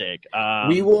fantastic.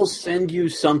 We will send you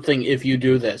something if you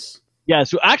do this. Yeah,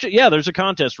 so actually, there's a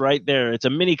contest right there. It's a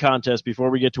mini contest before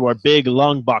we get to our big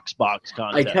long box contest.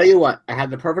 I tell you what, I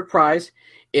had the perfect prize.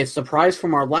 It's the prize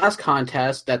from our last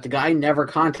contest that the guy never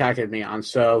contacted me on.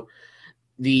 So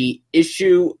the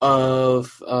issue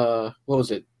of, what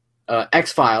was it?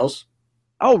 X-Files.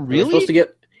 Oh, really? Supposed to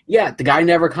get... Yeah, the guy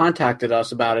never contacted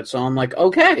us about it, so I'm like,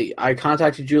 okay, I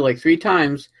contacted you like 3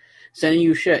 times, sending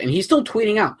you shit, and he's still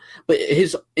tweeting out, but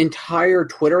his entire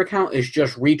Twitter account is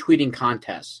just retweeting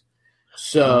contests.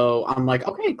 So I'm like,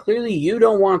 okay, clearly you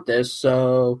don't want this,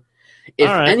 so if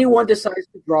anyone decides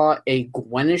to draw a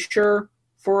Gwenisher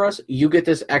for us, you get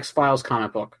this X-Files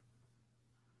comic book.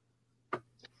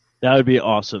 That would be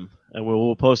awesome. And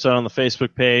we'll post it on the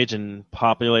Facebook page and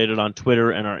populate it on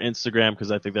Twitter and our Instagram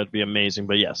because I think that'd be amazing.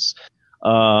 But yes,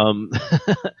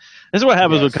 this is what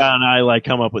happens when Kyle and I like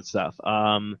come up with stuff.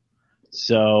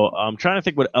 So I'm trying to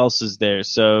think what else is there.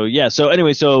 So yeah. So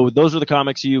anyway, so those are the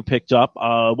comics you picked up.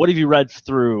 What have you read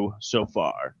through so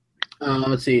far?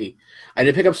 Let's see. I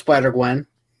did pick up Spider-Gwen.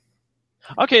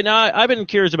 Okay, now I've been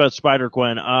curious about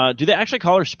Spider-Gwen. Do they actually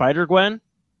call her Spider-Gwen?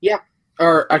 Yeah.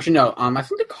 Or actually, no. I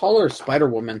think they call her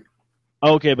Spider-Woman.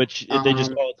 Okay, but they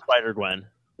just call it Spider-Gwen.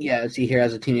 Yeah, see here,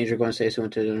 as a teenager, Gwen Stacy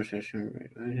went to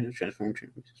transform.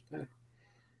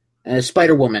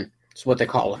 Spider-Woman is what they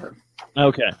call her.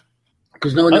 Okay.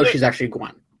 Because no one knows she's actually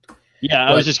Gwen. Yeah,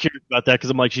 I was just curious about that because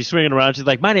I'm like, she's swinging around. She's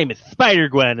like, my name is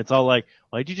Spider-Gwen. It's all like,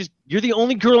 why'd you you're the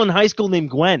only girl in high school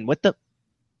named Gwen. What the?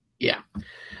 Yeah.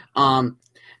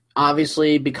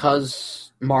 Obviously,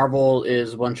 because Marvel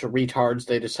is a bunch of retards.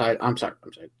 They decide. I'm sorry.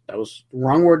 That was the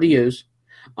wrong word to use.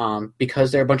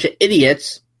 Because they're a bunch of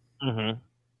idiots. Mm-hmm.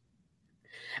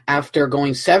 After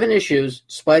going 7 issues,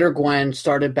 Spider-Gwen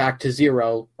started back to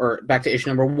 0, or back to issue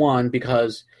number 1,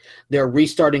 because they're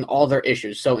restarting all their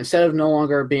issues. So instead of no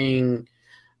longer being,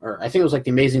 or I think it was like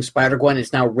the Amazing Spider-Gwen,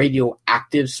 it's now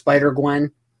Radioactive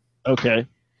Spider-Gwen. Okay.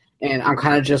 And I'm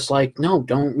kind of just like, no,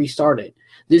 don't restart it.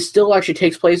 This still actually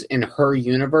takes place in her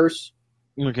universe.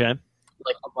 Okay.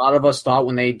 Like a lot of us thought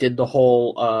when they did the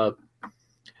whole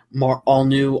all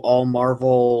new, all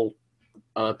Marvel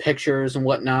pictures and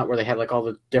whatnot, where they had like all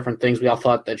the different things, we all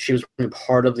thought that she was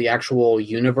part of the actual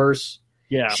universe.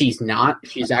 Yeah. She's not.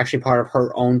 She's actually part of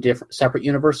her own different, separate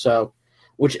universe. So,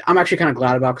 which I'm actually kind of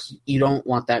glad about, because you don't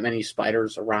want that many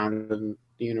spiders around in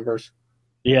the universe.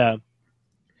 Yeah.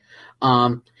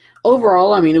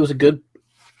 Overall, I mean, it was good.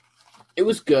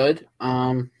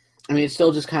 I mean, it's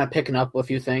still just kind of picking up a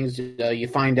few things. You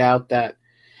find out that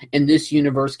in this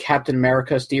universe, Captain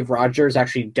America, Steve Rogers,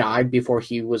 actually died before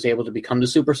he was able to become the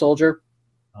super soldier.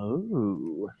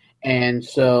 Oh. And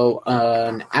so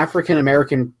an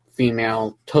African-American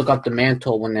female took up the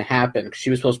mantle when it happened. She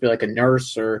was supposed to be like a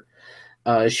nurse, or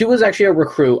she was actually a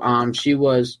recruit. She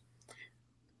was,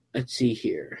 let's see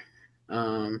here.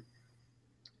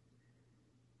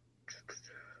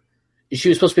 She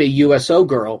was supposed to be a USO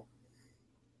girl.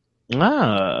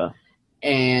 Ah.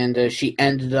 And she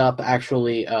ended up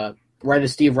actually, right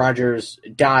as Steve Rogers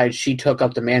died, she took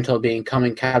up the mantle of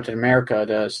becoming Captain America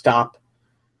to stop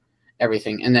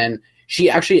everything. And then she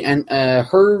actually, and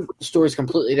her story is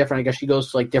completely different. I guess she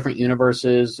goes to like different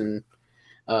universes and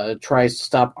tries to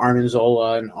stop Arnim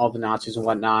Zola and all the Nazis and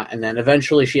whatnot. And then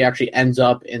eventually she actually ends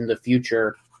up in the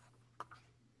future.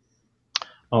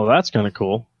 Oh, that's kind of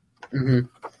cool. Mm-hmm.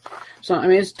 So, I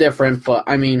mean, it's different, but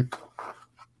I mean,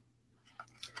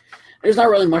 there's not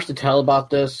really much to tell about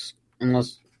this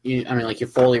unless you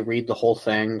fully read the whole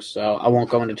thing. So I won't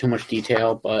go into too much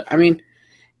detail, but I mean,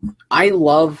 I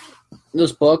love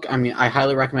this book. I mean, I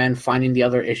highly recommend finding the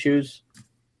other issues.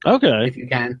 Okay. If you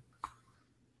can.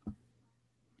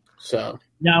 So.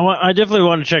 Yeah, I definitely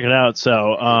want to check it out.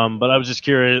 So, but I was just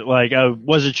curious. Like, I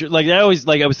wasn't sure. Like, I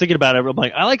was thinking about it. I'm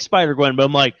like, I like Spider-Gwen, but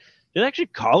I'm like, did they actually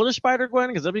call her Spider-Gwen?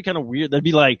 Because that'd be kind of weird. That'd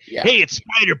be like, yeah. Hey, it's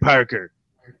Spider Parker.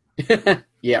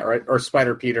 Yeah, right. Or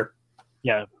Spider Peter.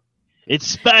 Yeah, it's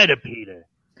Spider Peter.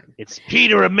 It's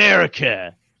Peter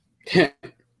America.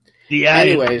 The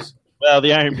Anyways,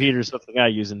 the Iron Peter is something I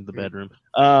use in the bedroom.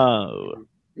 Oh,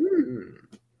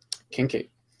 kinky.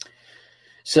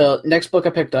 So next book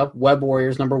I picked up, Web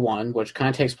Warriors #1, which kind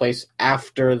of takes place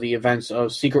after the events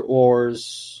of Secret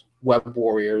Wars, Web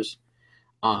Warriors.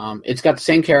 It's got the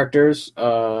same characters.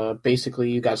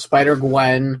 Basically, you got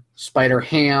Spider-Gwen,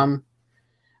 Spider-Ham,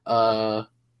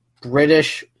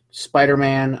 British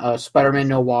Spider-Man, Spider-Man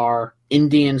Noir,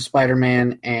 Indian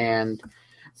Spider-Man, and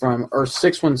from Earth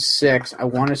 616, I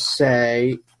want to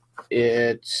say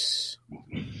it's...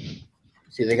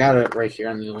 See, they got it right here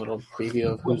on the little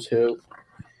preview of who's who.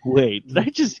 Wait, did I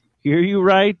just hear you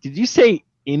right? Did you say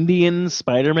Indian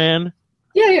Spider-Man?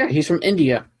 Yeah, he's from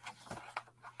India.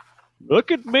 Look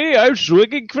at me, I'm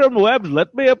swinging from webs.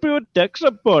 Let me help you with tech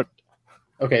support.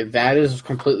 Okay, that is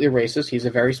completely racist. He's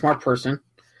a very smart person.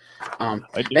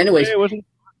 Anyways,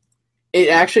 it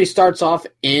actually starts off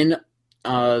in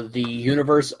the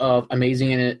universe of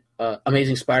Amazing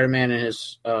Spider-Man and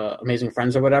his Amazing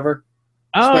Friends or whatever.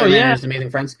 Oh, Spider-Man yeah. and his Amazing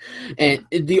Friends. And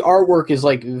the artwork is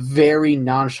like very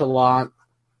nonchalant,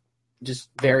 just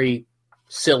very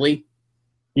silly.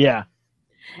 Yeah.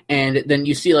 And then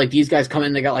you see like these guys come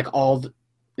in, they got like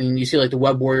and you see like the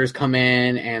Web Warriors come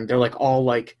in and they're like all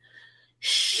like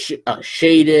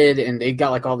shaded, and they got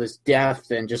like all this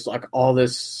depth and just like all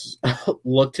this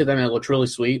look to them, and it looks really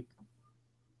sweet.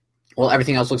 Well,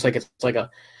 everything else looks like it's like a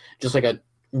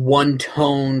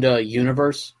one-toned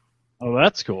universe. Oh,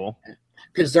 that's cool.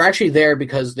 Because they're actually there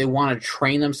because they want to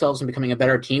train themselves in becoming a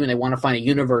better team, and they want to find a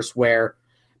universe where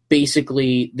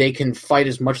basically they can fight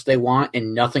as much as they want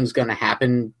and nothing's going to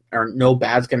happen, or no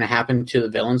bad's going to happen to the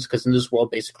villains, because in this world,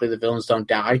 basically, the villains don't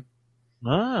die.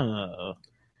 Oh.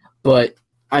 But,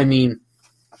 I mean,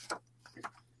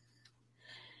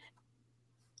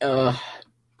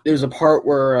 there's a part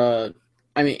where,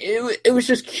 it was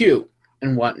just cute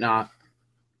and whatnot.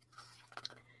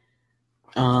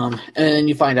 And then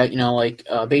you find out,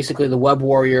 basically the Web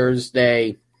Warriors,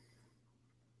 they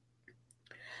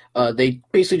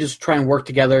basically just try and work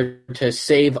together to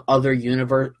save other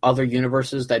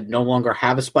universes that no longer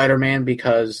have a Spider-Man,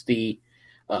 because the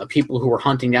people who were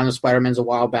hunting down the Spider-Mans a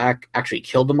while back actually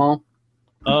killed them all.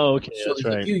 Oh, okay, So that's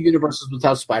there's a right. few universes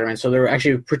without Spider-Man, so they're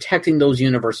actually protecting those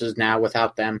universes now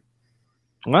without them.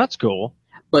 Well, that's cool.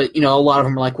 But, a lot of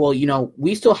them are like, well,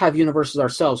 we still have universes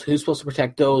ourselves. Who's supposed to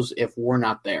protect those if we're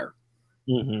not there?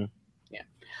 Mm-hmm. Yeah.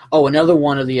 Oh, another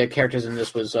one of the characters in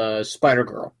this was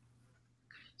Spider-Girl.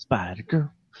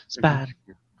 Spider-Girl.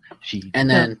 She And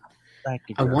then like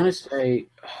a I girl. want to say,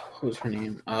 what was her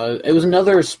name? It was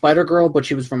another Spider-Girl, but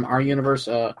she was from our universe.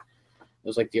 It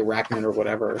was like the Arachnid or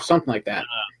whatever, or something like that.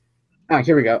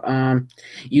 Here we go.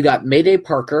 You got Mayday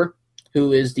Parker,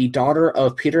 who is the daughter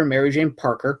of Peter and Mary Jane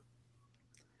Parker.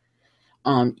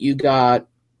 You got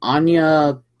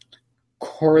Anya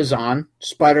Corazon,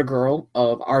 Spider-Girl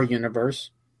of our universe.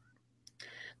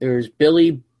 There's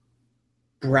Billy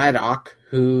Braddock,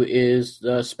 who is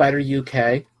the Spider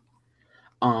UK.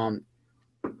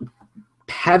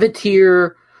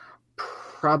 Pavatir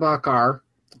Prabhakar,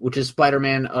 which is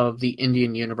Spider-Man of the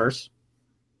Indian universe.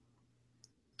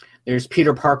 There's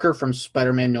Peter Parker from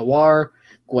Spider-Man Noir,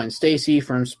 Gwen Stacy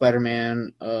from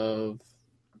Spider-Man of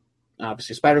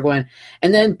obviously Spider-Gwen,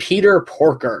 and then Peter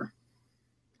Porker,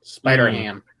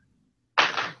 Spider-Ham.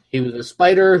 He was a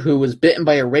spider who was bitten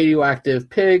by a radioactive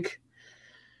pig.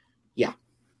 Yeah.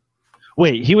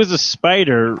 Wait, he was a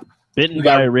spider bitten Who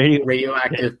got by a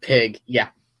radioactive pig. Yeah.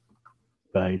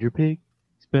 Spider pig.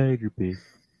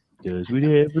 Does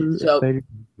whatever So- a spider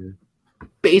pig.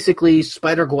 Basically,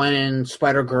 Spider-Gwen and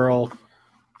Spider-Girl,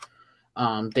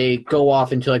 they go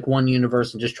off into like one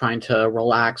universe and just trying to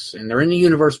relax. And they're in a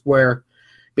universe where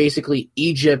basically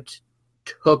Egypt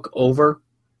took over,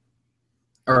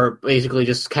 or basically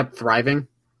just kept thriving.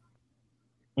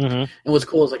 Mm-hmm. And what's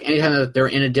cool is like anytime that they're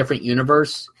in a different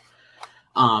universe,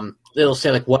 it'll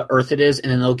say like what Earth it is,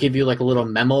 and then they'll give you like a little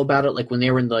memo about it. Like when they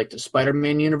were in like the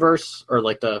Spider-Man universe or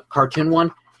like the cartoon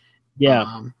one.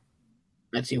 Yeah.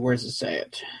 Let's see, where does it say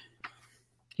it?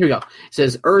 Here we go. It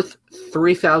says Earth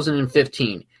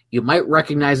 3015. You might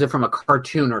recognize it from a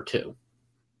cartoon or two.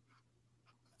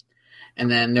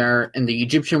 And then the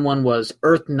Egyptian one was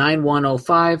Earth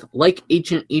 9105, like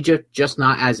ancient Egypt, just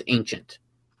not as ancient.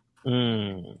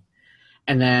 Mm.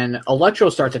 And then Electro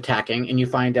starts attacking, and you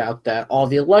find out that all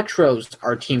the Electros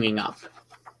are teaming up.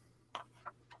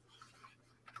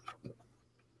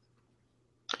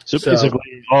 So So-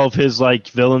 basically, all of his like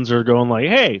villains are going like,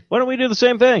 "Hey, why don't we do the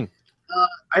same thing?"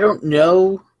 I don't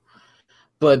know,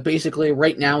 but basically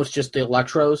right now it's just the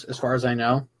Electros, as far as I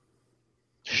know.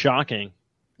 Shocking.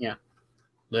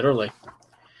 Literally.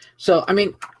 So, I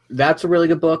mean, that's a really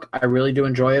good book. I really do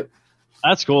enjoy it.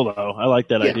 That's cool though. I like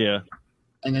that Yeah. idea.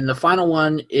 And then the final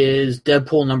one is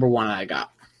Deadpool #1 I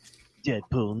got.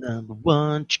 Deadpool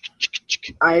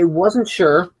 #1. I wasn't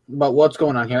sure about what's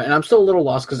going on here, and I'm still a little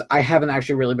lost because I haven't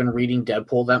actually really been reading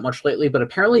Deadpool that much lately, but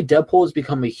apparently Deadpool has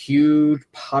become a huge,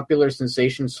 popular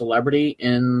sensation celebrity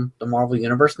in the Marvel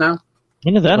Universe now.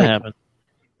 When did that Like- happen?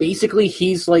 Basically,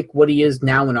 he's like what he is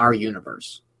now in our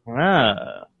universe.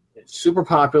 Ah. Super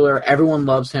popular. Everyone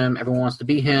loves him. Everyone wants to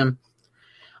be him.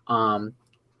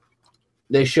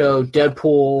 They show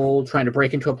Deadpool trying to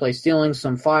break into a place, stealing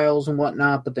some files and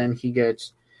whatnot, but then he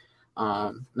gets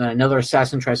then another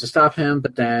assassin tries to stop him,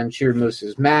 but then she removes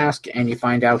his mask, and you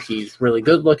find out he's really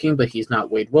good looking, but he's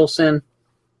not Wade Wilson.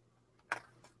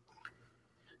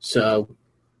 So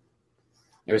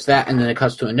there's that, and then it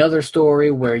cuts to another story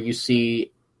where you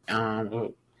see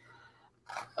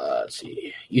let's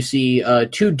see. You see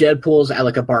two Deadpools at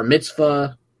like a bar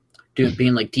mitzvah,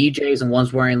 being like DJs, and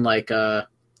one's wearing like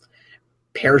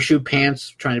parachute pants,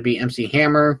 trying to be MC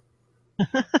Hammer.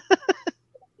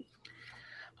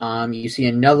 You see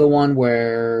another one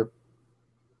where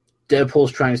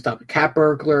Deadpool's trying to stop a cat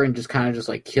burglar and just kind of just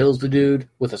like kills the dude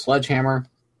with a sledgehammer.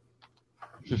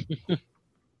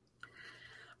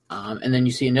 And then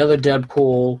you see another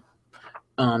Deadpool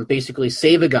basically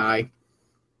save a guy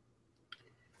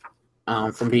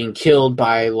from being killed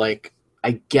by, like,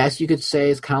 I guess you could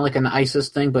say it's kind of like an ISIS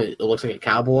thing, but it looks like a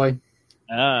cowboy.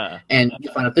 Ah. And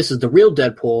you find out this is the real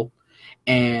Deadpool,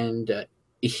 and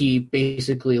he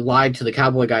basically lied to the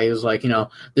cowboy guy. He was like,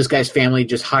 this guy's family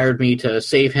just hired me to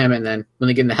save him, and then when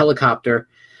they get in the helicopter,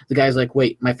 the guy's like,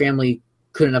 wait, my family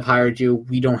couldn't have hired you.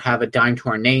 We don't have a dime to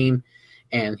our name.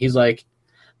 And he's like,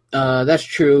 that's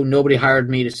true. Nobody hired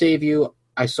me to save you.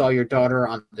 I saw your daughter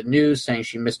on the news saying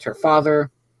she missed her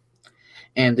father.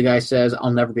 And the guy says,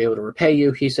 I'll never be able to repay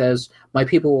you. He says, my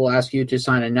people will ask you to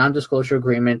sign a non-disclosure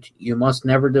agreement. You must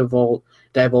never divulge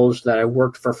that I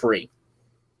worked for free.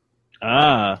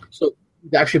 Ah. So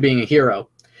actually being a hero.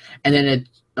 And then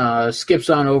it skips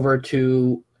on over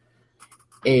to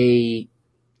a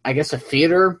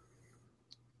theater.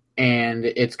 And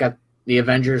it's got the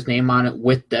Avengers name on it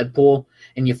with Deadpool.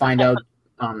 And you find out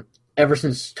ever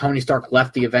since Tony Stark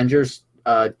left the Avengers,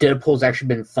 Deadpool's actually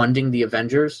been funding the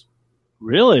Avengers.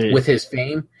 Really? With his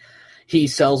fame. He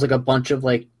sells like a bunch of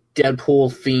like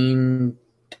Deadpool themed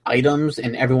items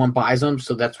and everyone buys them,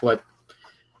 so that's what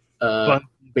basically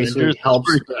Avengers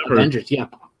helps the Avengers, yeah.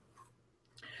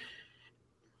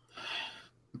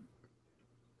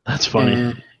 That's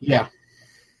funny. Yeah.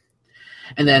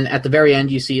 And then at the very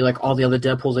end, you see like all the other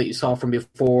Deadpools that you saw from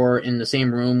before in the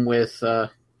same room with the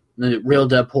real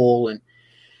Deadpool, and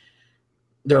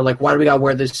they're like, "Why do we gotta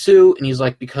wear this suit?" And he's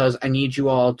like, "Because I need you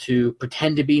all to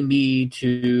pretend to be me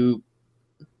to,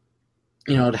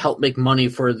 to help make money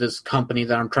for this company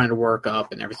that I'm trying to work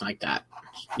up and everything like that."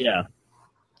 Yeah.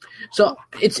 So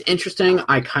it's interesting.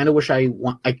 I kind of wish I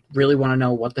really want to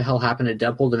know what the hell happened to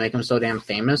Deadpool to make him so damn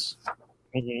famous.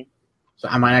 Mm-hmm. So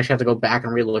I might actually have to go back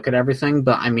and relook at everything.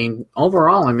 But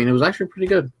overall, it was actually pretty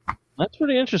good. That's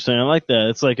pretty interesting. I like that.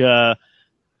 It's like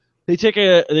they take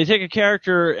a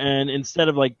character, and instead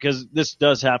of like, because this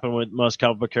does happen with most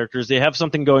comic book characters, they have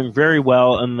something going very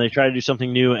well and they try to do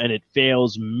something new and it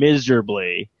fails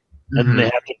miserably, and then they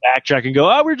have to backtrack and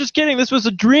go, "Oh, we're just kidding. This was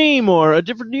a dream, or a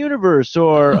different universe,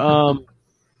 or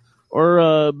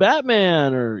or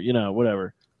Batman, or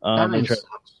whatever." Batman sucks.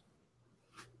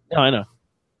 No, I know.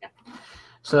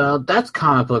 So that's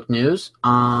comic book news.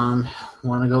 Want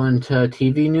to go into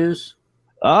TV news?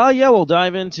 Yeah, we'll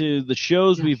dive into the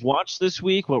shows we've watched this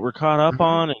week, what we're caught up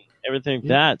on, and everything like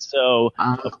that. So,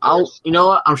 you know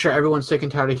what? I'm sure everyone's sick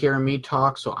and tired of hearing me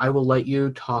talk, so I will let you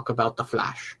talk about The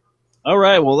Flash. All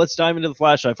right, well, let's dive into The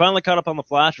Flash. I finally caught up on The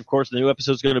Flash. Of course, the new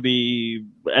episode's going to be,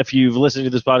 if you've listened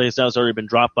to this podcast now, it's already been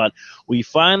dropped, but we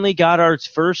finally got our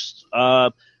first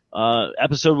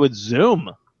episode with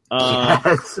Zoom.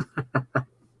 Yes.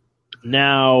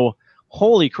 Now,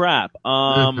 holy crap.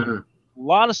 A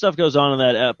lot of stuff goes on in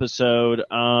that episode.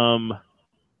 Trying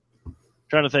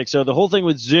to think. So the whole thing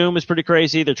with Zoom is pretty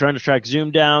crazy. They're trying to track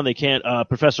Zoom down. They can't.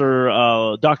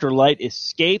 Dr. Light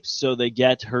escapes, so they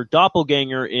get her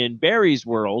doppelganger in Barry's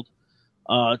world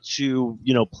to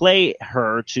play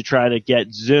her to try to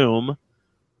get Zoom.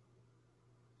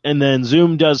 And then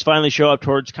Zoom does finally show up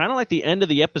towards kind of like the end of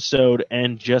the episode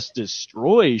and just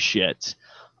destroys shit.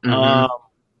 You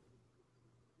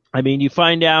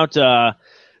find out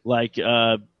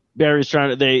Barry's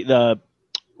trying to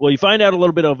you find out a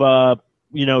little bit of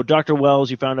Dr. Wells.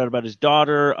 You found out about his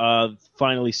daughter.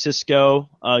 Finally,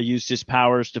 Cisco used his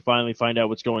powers to finally find out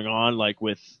what's going on, like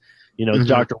with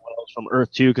Dr. Wells from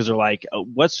Earth 2, because they're like,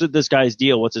 what's this guy's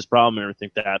deal? What's his problem? And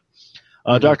everything like that.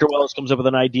 Dr. Wells comes up with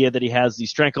an idea that he has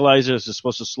these tranquilizers that are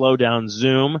supposed to slow down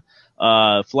Zoom.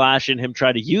 Flash and him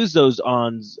try to use those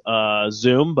on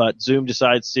Zoom, but Zoom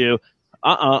decides to,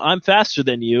 I'm faster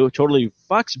than you, totally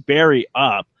fucks Barry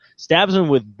up, stabs him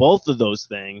with both of those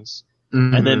things,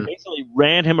 and then basically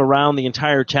ran him around the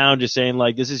entire town just saying,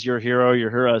 like, this is your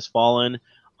hero has fallen.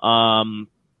 Overall,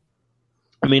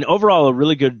 a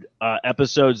really good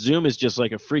episode. Zoom is just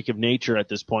like a freak of nature at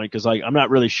this point, because I'm not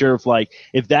really sure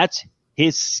if that's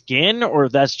his skin or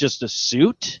if that's just a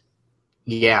suit.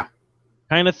 Yeah.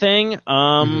 Kind of thing.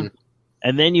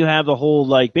 And then you have the whole,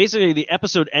 basically the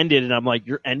episode ended, and I'm like,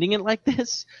 you're ending it like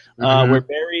this? Where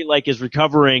Barry, is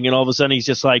recovering, and all of a sudden he's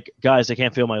just like, guys, I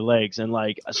can't feel my legs. And,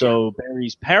 so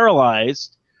Barry's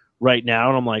paralyzed right now,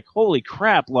 and I'm like, holy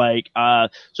crap. So I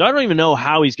don't even know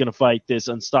how he's going to fight this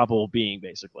unstoppable being,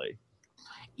 basically.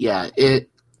 Yeah, it's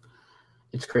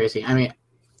crazy.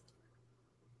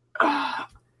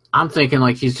 I'm thinking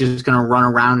he's just going to run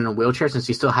around in a wheelchair since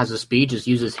he still has the speed, just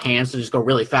use his hands to just go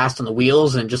really fast on the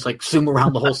wheels and just zoom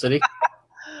around the whole city.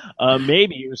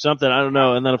 Maybe, or something. I don't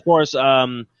know. And then, of course, I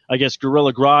guess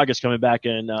Gorilla Grodd is coming back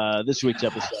in this week's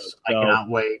episode. I cannot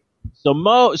wait. So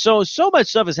much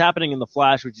stuff is happening in The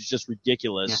Flash, which is just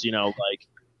ridiculous,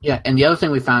 Yeah, and the other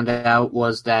thing we found out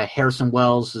was that Harrison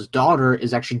Wells' daughter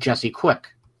is actually Jesse Quick.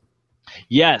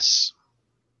 Yes.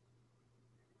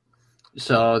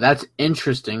 So that's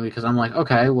interesting, because I'm like,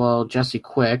 okay, well, Jesse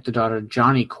Quick, the daughter of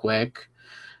Johnny Quick,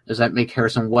 does that make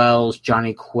Harrison Wells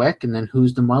Johnny Quick? And then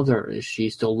who's the mother? Is she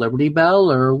still Liberty Bell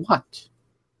or what?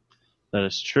 That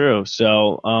is true.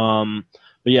 So,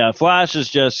 but yeah, Flash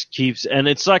just keeps, and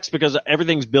it sucks because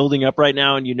everything's building up right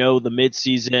now, and the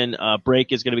mid-season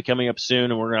break is going to be coming up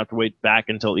soon, and we're going to have to wait back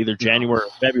until either January or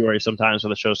February sometimes for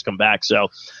the shows to come back. So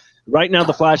right now,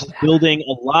 The Flash is building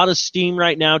a lot of steam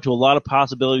right now to a lot of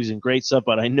possibilities and great stuff,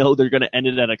 but I know they're going to end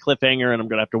it at a cliffhanger, and I'm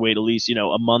going to have to wait at least,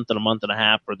 a month and a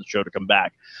half for the show to come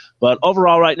back. But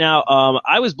overall right now,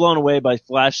 I was blown away by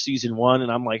Flash Season 1,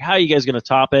 and I'm like, how are you guys going to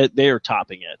top it? They are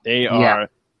topping it. They are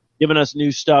giving us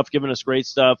new stuff, giving us great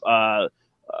stuff.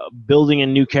 building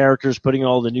in new characters, putting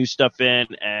all the new stuff in,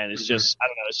 and it's just I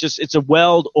don't know. It's a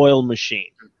well-oiled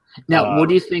machine. Now, what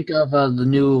do you think of the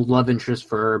new love interest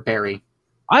for Barry?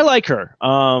 I like her.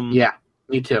 Yeah,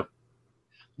 me too.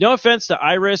 No offense to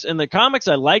Iris. In the comics,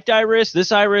 I liked Iris.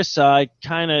 This Iris, I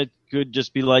kind of could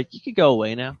just be like, you could go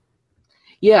away now.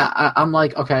 Yeah, I'm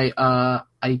like, okay, I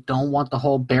don't want the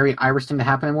whole Barry Iris thing to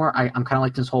happen anymore. I'm kind of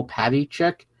like this whole Patty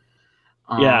chick.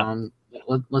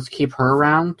 Let's keep her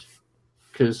around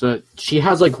because she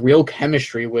has like real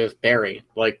chemistry with Barry.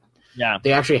 Like, yeah,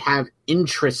 they actually have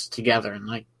interests together and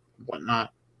like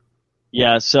whatnot.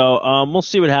 Yeah, so we'll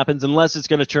see what happens, unless it's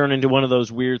going to turn into one of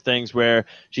those weird things where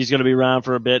she's going to be around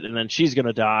for a bit and then she's going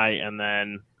to die, and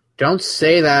then. Don't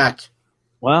say that.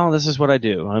 Well, this is what I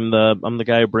do. I'm the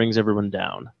guy who brings everyone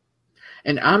down.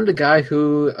 And I'm the guy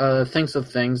who thinks of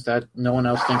things that no one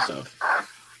else thinks of.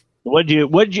 Do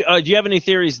you have any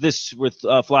theories with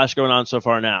Flash going on so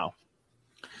far now?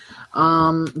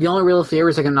 The only real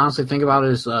theories I can honestly think about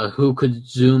is who could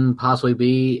Zoom possibly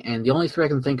be, and the only three I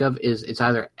can think of is it's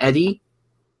either Eddie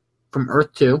from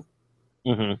Earth 2,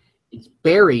 it's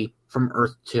Barry from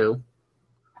Earth 2,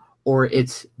 or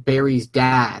it's Barry's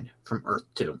dad from Earth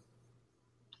 2.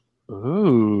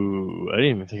 Ooh, I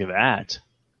didn't even think of that.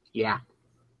 Yeah.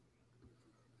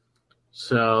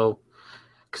 So,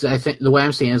 because I think the way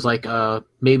I'm seeing is like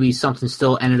maybe something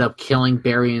still ended up killing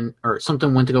Barry, or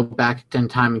something went to go back in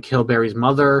time and kill Barry's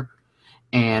mother,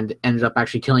 and ended up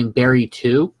actually killing Barry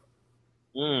too.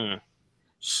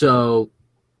 So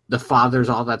the father's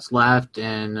all that's left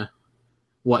and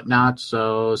whatnot.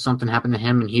 So something happened to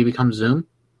him and he becomes Zoom.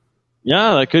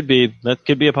 Yeah, that could be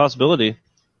a possibility.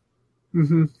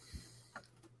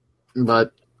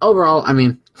 But overall, I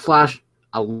mean, Flash,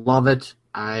 I love it.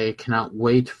 I cannot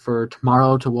wait for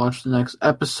tomorrow to watch the next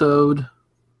episode.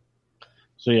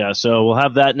 So we'll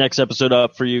have that next episode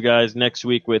up for you guys next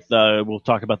week with we'll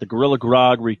talk about the Gorilla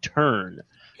Grodd Return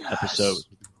episode.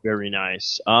 Very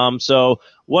nice. So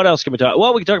what else can we talk?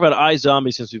 Well, we can talk about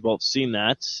iZombie since we've both seen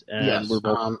that, and we're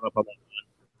both up on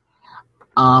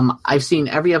that. I've seen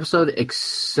every episode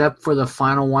except for the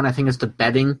final one. I think it's the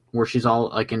betting, where she's all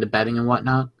like into betting and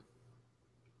whatnot.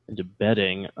 Into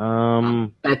betting.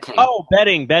 Betting. Oh,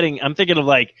 betting. I'm thinking of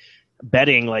like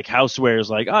betting, like housewares,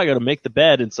 like I got to make the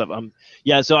bed and stuff.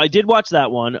 Yeah. So I did watch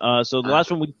that one. So the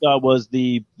last one we saw was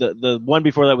the one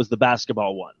before that was the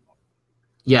basketball one.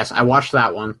 Yes, I watched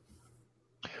that one.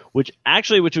 Which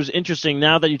was interesting.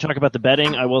 Now that you talk about the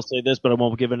betting, I will say this, but I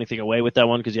won't give anything away with that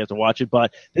one because you have to watch it.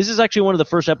 But this is actually one of the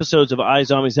first episodes of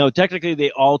iZombies. Now, technically,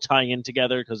 they all tie in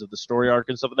together because of the story arc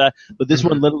and stuff like that. But this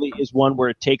one literally is one where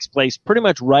it takes place pretty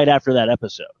much right after that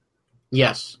episode.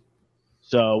 Yes.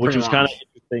 So, which was kind of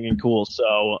interesting and cool.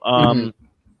 So,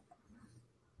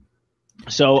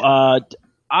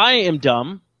 I am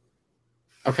dumb.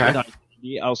 Okay.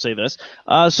 I'll say this.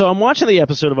 So I'm watching the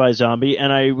episode of iZombie,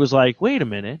 and I was like, wait a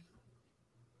minute.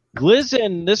 Gliz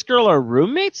and this girl are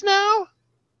roommates now?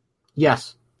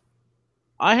 Yes.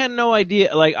 I had no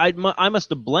idea. Like, I must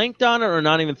have blanked on it or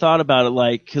not even thought about it,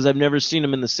 like, because I've never seen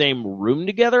them in the same room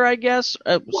together, I guess,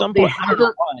 at some point.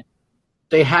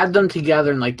 They had them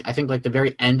together in, like, I think, like, the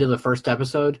very end of the first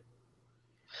episode.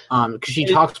 Because she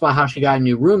talks about how she got a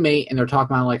new roommate, and they're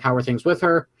talking about, like, how are things with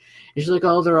her. And she's like,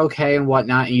 oh, they're okay and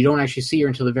whatnot. And you don't actually see her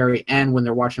until the very end when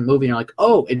they're watching a movie. And you're like,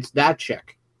 oh, it's that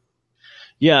chick.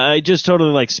 Yeah, I just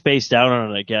totally like spaced out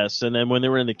on it, I guess. And then when they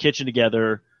were in the kitchen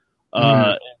together, in one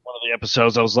of the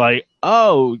episodes, I was like,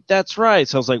 oh, that's right.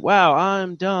 So I was like, wow,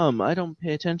 I'm dumb. I don't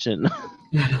pay attention.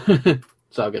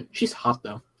 It's all good. She's hot,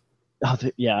 though. Oh,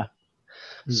 yeah.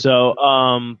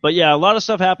 So, but yeah, a lot of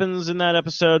stuff happens in that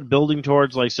episode, building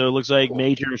towards, like, so it looks like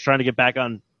Major is trying to get back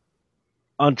on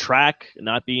track,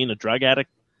 not being a drug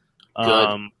addict.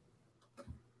 Trying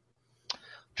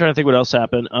to think what else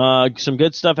happened. Some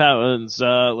good stuff happens.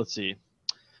 Let's see.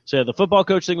 So yeah, the football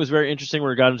coach thing was very interesting,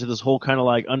 where it got into this whole kind of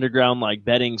like underground like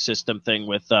betting system thing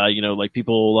with like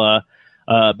people.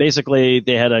 Basically,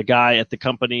 they had a guy at the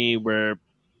company where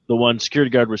the one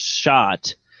security guard was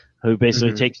shot, who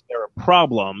basically takes care of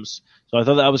problems. So I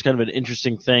thought that was kind of an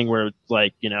interesting thing where,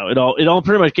 like, it all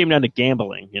pretty much came down to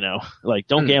gambling. Like,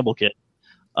 don't gamble, kid.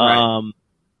 Right.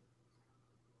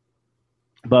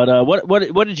 But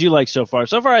what did you like so far?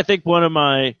 So far, I think I'm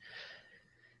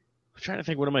trying to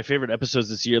think one of my favorite episodes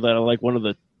this year that I like. One of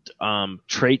the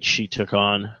traits she took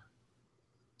on.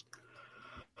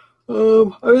 I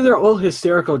mean, they're all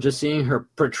hysterical just seeing her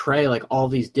portray like all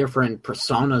these different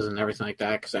personas and everything like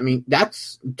that. Because I mean,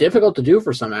 that's difficult to do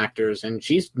for some actors, and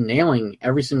she's nailing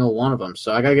every single one of them.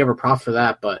 So I gotta give her props for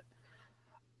that. But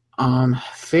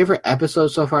favorite episode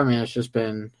so far? I mean, it's just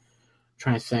been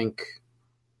trying to think.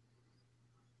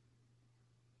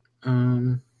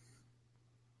 I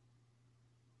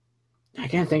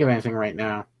can't think of anything right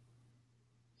now.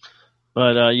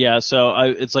 But yeah, so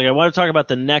it's like I want to talk about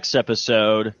the next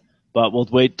episode, but we'll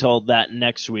wait till that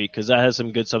next week because that has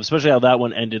some good stuff. Especially how that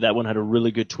one ended. That one had a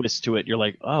really good twist to it. You're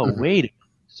like, oh wait.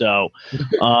 So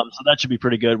that should be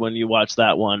pretty good when you watch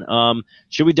that one.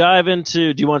 Should we dive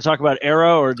into? Do you want to talk about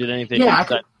Arrow or did anything? Yeah,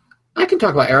 I can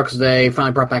talk about Arrow because they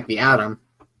finally brought back the Atom.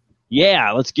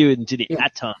 Yeah, let's get into the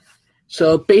Atom.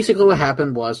 So basically, what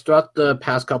happened was throughout the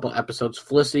past couple episodes,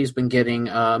 Felicity's been getting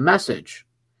a message.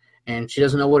 And she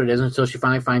doesn't know what it is until she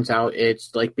finally finds out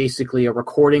it's like basically a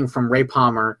recording from Ray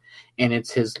Palmer, and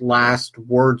it's his last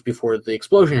words before the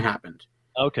explosion happened.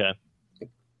 Okay.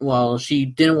 Well, she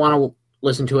didn't want to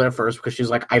listen to it at first because she's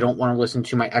like, I don't want to listen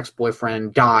to my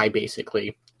ex-boyfriend die,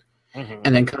 basically. Mm-hmm.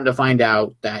 And then come to find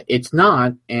out that it's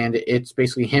not, and it's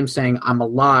basically him saying, I'm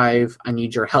alive, I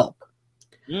need your help.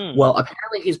 Well,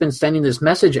 apparently he's been sending this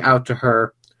message out to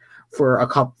her for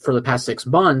the past 6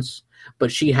 months, but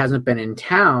she hasn't been in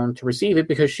town to receive it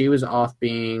because she was off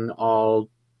being all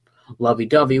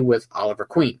lovey-dovey with Oliver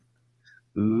Queen.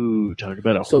 Ooh, talk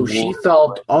about So she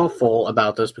felt awful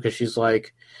about this because she's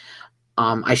like,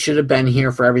 I should have been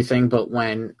here for everything, but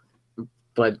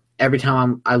every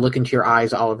time I look into your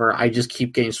eyes, Oliver, I just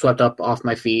keep getting swept up off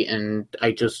my feet and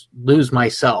I just lose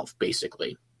myself,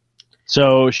 basically.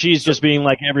 So she's just being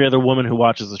like every other woman who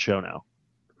watches the show now.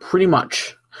 Pretty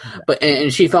much. But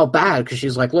and she felt bad because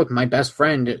she's like, look, my best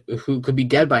friend who could be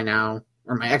dead by now,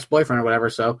 or my ex-boyfriend or whatever.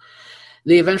 So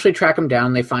they eventually track him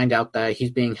down. They find out that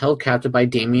he's being held captive by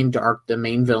Damien Dark, the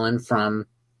main villain from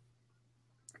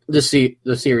the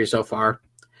series so far.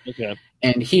 Okay.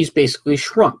 And he's basically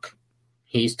shrunk.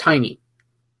 He's tiny.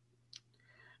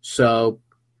 So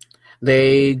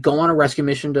they go on a rescue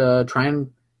mission to try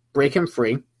and break him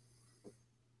free.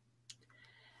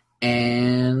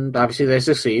 And obviously they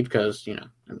succeed because,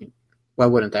 why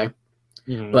wouldn't they?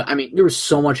 Mm-hmm. But, there was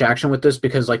so much action with this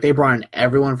because, they brought in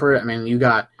everyone for it. You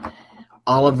got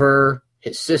Oliver,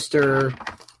 his sister,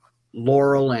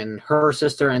 Laurel and her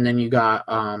sister, and then you got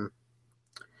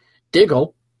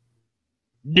Diggle.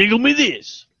 Diggle me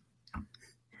this.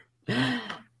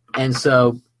 And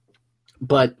so,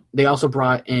 but they also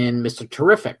brought in Mr.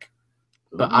 Terrific.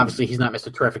 But obviously he's not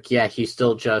Mr. Terrific yet. He's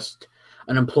still just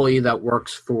an employee that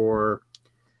works for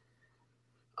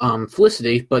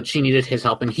Felicity, but she needed his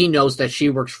help, and he knows that she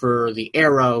works for the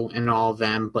Arrow and all of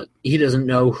them, but he doesn't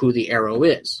know who the Arrow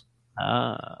is.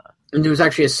 And there was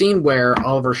actually a scene where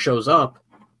Oliver shows up,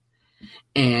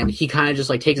 and he kind of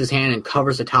just takes his hand and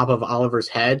covers the top of Oliver's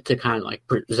head to kind of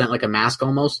present like a mask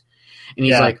almost. And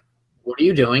he's like, "What are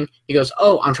you doing?" He goes,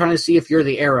 "Oh, I'm trying to see if you're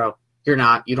the Arrow. You're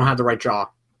not. You don't have the right jaw."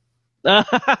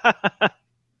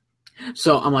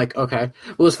 So I'm like, okay.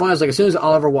 Well, it's funny. It's as soon as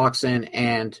Oliver walks in,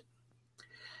 and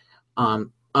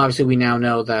obviously we now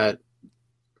know that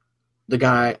the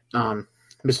guy,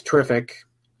 Mr. Terrific,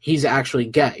 he's actually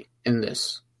gay in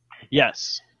this.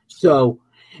 Yes. So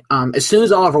as soon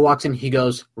as Oliver walks in, he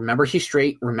goes, "Remember he's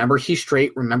straight. Remember he's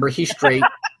straight. Remember he's straight."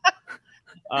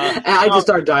 And I just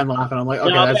started dying laughing. I'm like,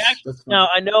 okay, that's now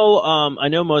I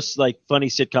know most funny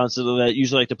sitcoms that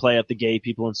usually like to play up the gay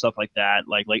people and stuff like that,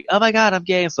 like oh my god, I'm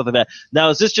gay and stuff like that. Now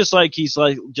is this just he's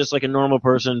just a normal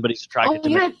person, but he's attracted to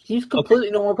me? He's completely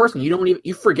normal person.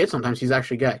 You forget sometimes he's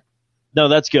actually gay. No,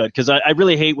 that's good because I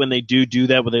really hate when they do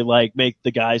that, where they make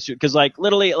the guys because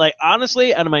literally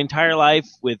honestly, out of my entire life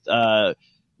with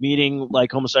meeting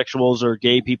homosexuals or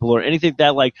gay people or anything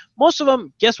that most of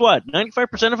them, guess what?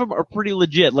 95% of them are pretty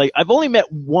legit. I've only met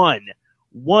one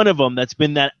of them that's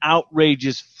been that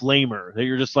outrageous flamer that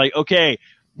you're just okay,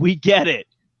 we get it.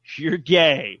 You're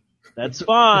gay. That's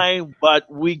fine,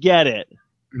 but we get it.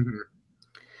 Mm-hmm.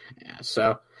 Yeah.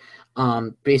 So,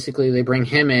 basically they bring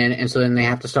him in, and so then they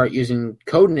have to start using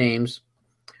code names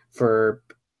for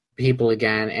people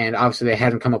again, and obviously they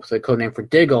hadn't come up with a code name for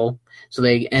Diggle, so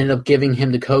they ended up giving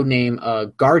him the code name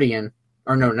Guardian,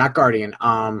 or no, not Guardian.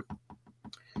 What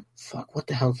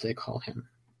the hell did they call him?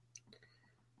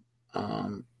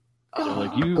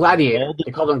 Gladiator.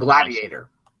 They called him Gladiator.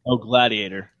 Oh,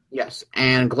 Gladiator. Yes,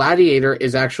 and Gladiator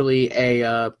is actually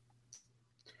a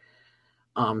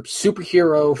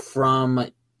superhero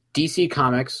from DC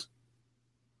Comics.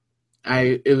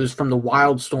 It was from the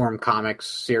Wildstorm Comics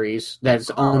series that's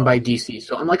owned by DC.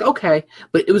 So I'm like, okay,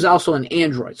 but it was also an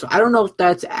android. So I don't know if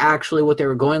that's actually what they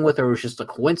were going with or it was just a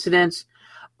coincidence.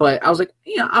 But I was like,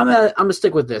 I'm gonna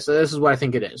stick with this. This is what I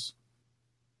think it is.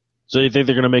 So you think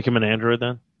they're gonna make him an android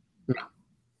then? No.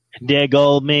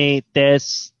 Diggle me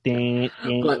this thing.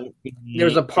 But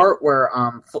there's a part where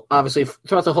obviously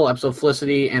throughout the whole episode,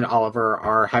 Felicity and Oliver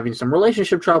are having some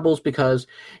relationship troubles because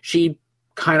she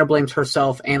kind of blames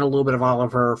herself and a little bit of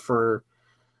Oliver for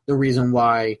the reason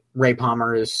why Ray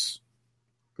Palmer is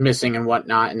missing and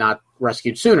whatnot and not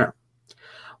rescued sooner.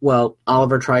 Well,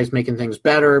 Oliver tries making things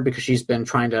better because she's been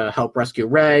trying to help rescue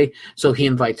Ray, so he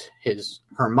invites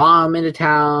her mom into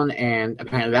town, and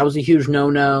apparently that was a huge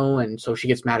no-no, and so she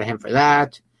gets mad at him for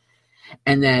that.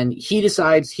 And then he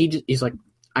decides, he's like,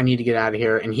 I need to get out of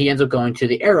here, and he ends up going to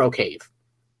the Arrow Cave.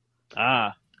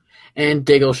 Ah. And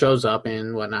Diggle shows up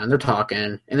and whatnot, and they're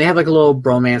talking, and they have like a little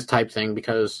bromance type thing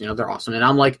because, they're awesome. And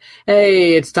I'm like,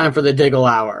 hey, it's time for the Diggle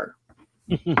hour.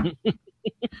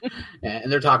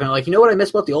 And they're talking like, you know what I miss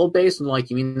about the old base? And like,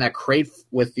 you mean that crate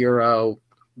with your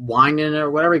wine in it or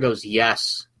whatever? He goes,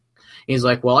 yes. He's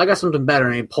like, well, I got something better.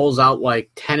 And he pulls out like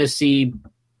Tennessee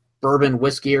bourbon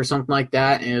whiskey or something like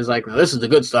that. And he's like, no, this is the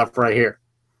good stuff right here.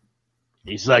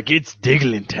 He's like, it's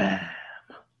Diggling time.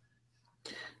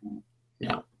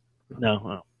 No.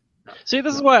 No. See,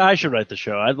 this is why I should write the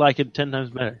show. I'd like it 10 times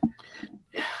better.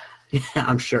 Yeah,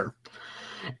 I'm sure.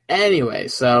 Anyway,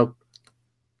 so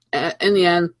in the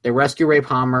end, they rescue Ray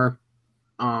Palmer,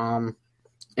 and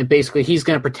basically he's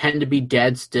going to pretend to be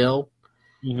dead still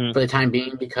for the time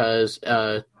being because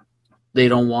they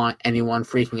don't want anyone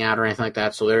freaking out or anything like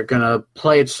that, so they're going to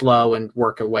play it slow and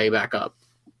work their way back up.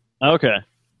 Okay.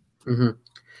 Mm-hmm.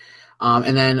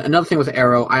 And then another thing with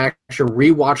Arrow, I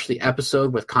actually rewatched the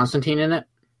episode with Constantine in it.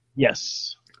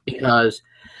 Yes. Because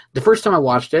the first time I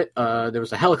watched it, there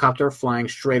was a helicopter flying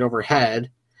straight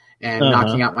overhead and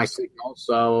knocking out my signal.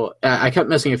 So I kept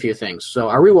missing a few things. So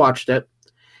I rewatched it,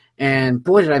 and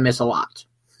boy, did I miss a lot.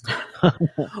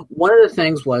 One of the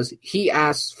things was he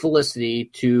asked Felicity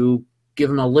to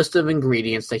give him a list of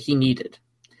ingredients that he needed.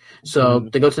 So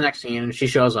they go to the next scene, and she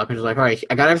shows up, and she's like, all right,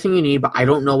 I got everything you need, but I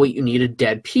don't know what you need a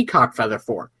dead peacock feather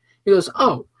for. He goes,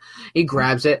 oh. He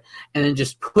grabs it, and then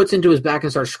just puts into his back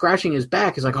and starts scratching his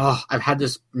back. He's like, oh, I've had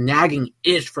this nagging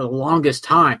itch for the longest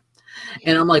time.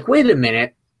 And I'm like, wait a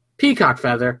minute. Peacock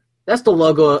feather, that's the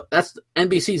logo, that's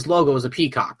NBC's logo is a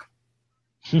peacock.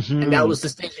 And that was the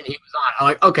station he was on. I'm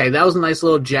like, okay, that was a nice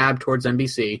little jab towards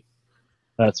NBC.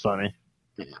 That's funny.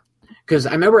 Yeah. Because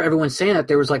I remember everyone saying that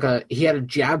there was like he had a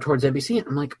jab towards NBC, and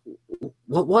I'm like,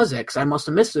 what was it? Because I must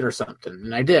have missed it or something,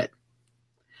 and I did.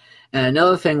 And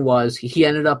another thing was he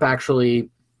ended up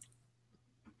actually,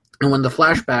 and when the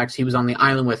flashbacks, he was on the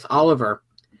island with Oliver,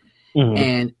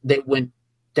 and they went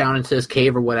down into this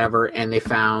cave or whatever, and they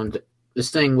found this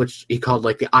thing which he called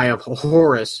like the Eye of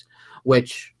Horus,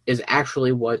 which is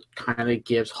actually what kind of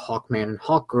gives Hawkman and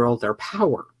Hawkgirl their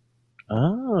power.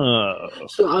 Oh.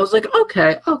 So I was like,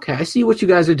 okay, I see what you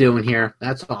guys are doing here.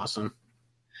 That's awesome.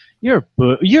 You're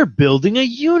building a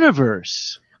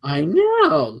universe. I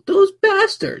know. Those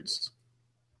bastards.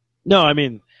 No, I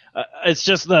mean, it's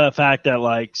just the fact that,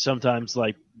 like, sometimes,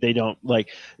 like, they don't, like,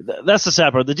 that's the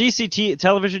sad part. The DC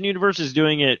television universe is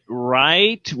doing it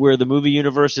right, where the movie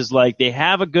universe is, like, they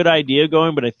have a good idea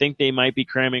going, but I think they might be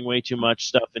cramming way too much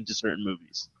stuff into certain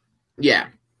movies. Yeah.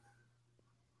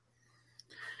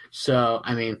 So,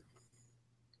 I mean,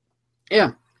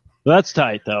 yeah. That's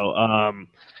tight, though.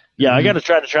 Yeah, I got to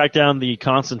try to track down the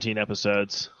Constantine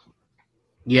episodes.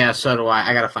 Yeah, so do I.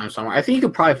 I got to find them somewhere. I think you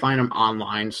could probably find them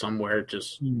online somewhere,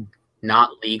 just not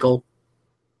legal,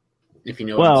 if you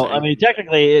know what I'm saying. Well, I mean,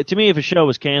 technically, to me, if a show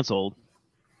was canceled,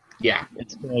 yeah,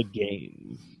 it's a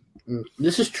game.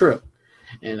 This is true.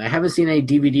 And I haven't seen any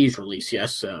DVDs released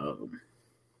yet, so...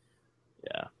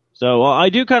 Yeah. So I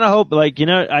do kind of hope, like, you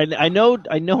know, I know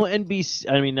NBC,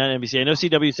 I mean, not NBC, I know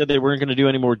CW said they weren't going to do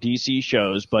any more DC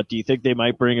shows, but do you think they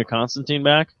might bring a Constantine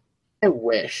back? I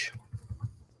wish.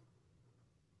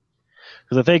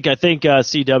 Because I think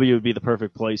CW would be the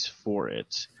perfect place for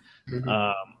it.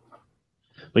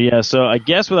 But yeah, so I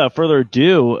guess without further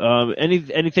ado,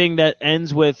 anything that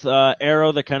ends with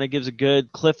Arrow that kind of gives a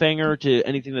good cliffhanger to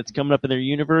anything that's coming up in their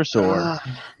universe, or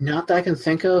not that I can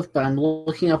think of, but I'm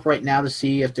looking up right now to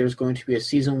see if there's going to be a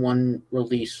season 1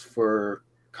 release for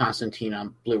Constantine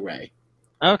on Blu-ray.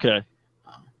 Okay.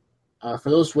 For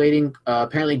those waiting,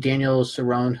 apparently Daniel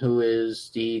Cerrone, who is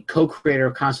the co-creator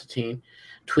of Constantine,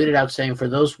 tweeted out saying, for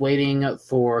those waiting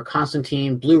for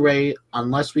Constantine Blu-ray,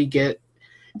 unless we get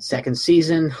second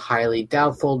season, highly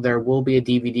doubtful. There will be a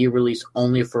DVD release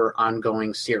only for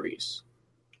ongoing series.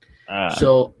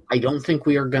 So I don't think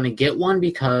we are going to get one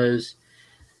because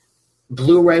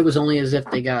Blu-ray was only as if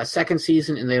they got a second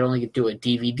season, and they'd only do a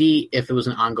DVD if it was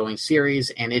an ongoing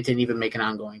series, and it didn't even make an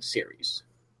ongoing series.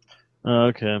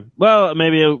 Okay. Well,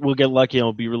 maybe we'll get lucky and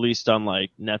it'll be released on like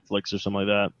Netflix or something like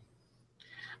that.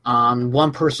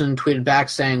 One person tweeted back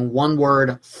saying one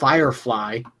word,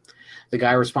 Firefly. The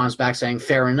guy responds back saying,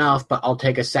 "Fair enough, but I'll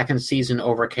take a second season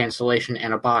over cancellation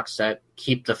and a box set.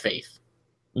 Keep the faith."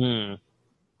 That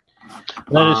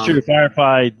is true.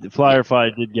 Firefly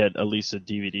did get at least a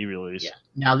DVD release. Yeah.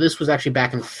 Now, this was actually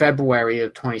back in February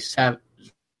 27th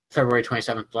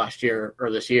last year,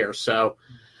 or this year. So,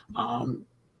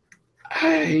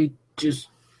 I just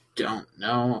don't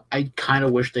know. I kind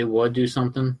of wish they would do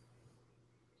something.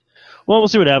 Well, we'll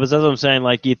see what happens. That's what I'm saying.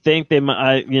 Like, you think they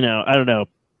might, I don't know.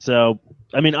 So,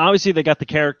 I mean, obviously they got the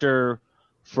character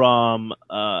from,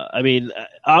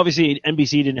 obviously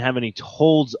NBC didn't have any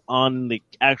holds on the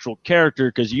actual character,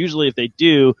 because usually if they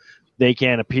do, they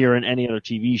can't appear in any other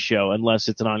TV show unless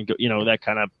it's an ongoing, that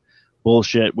kind of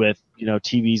bullshit with,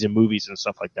 TVs and movies and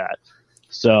stuff like that.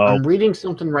 So I'm reading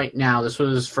something right now. This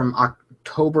was from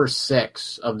October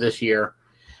 6th of this year.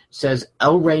 It says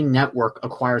El Rey Network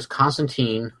acquires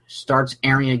Constantine, starts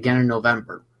airing again in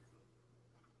November.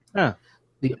 Yeah.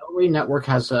 The El Rey Network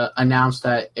has announced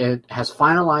that it has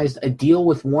finalized a deal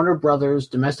with Warner Brothers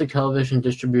Domestic Television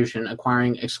Distribution,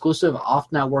 acquiring exclusive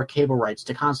off-network cable rights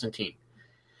to Constantine.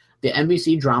 The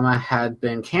NBC drama had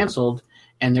been canceled,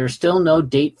 and there's still no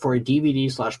date for a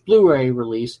DVD/Blu-ray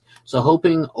release, so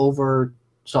hopping over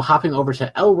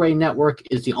to El Rey Network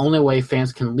is the only way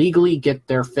fans can legally get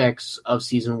their fix of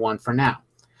Season 1 for now.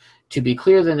 To be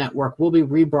clear, the network will be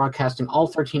rebroadcasting all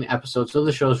 13 episodes of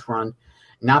the show's run,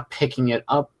 not picking it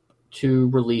up to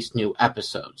release new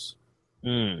episodes.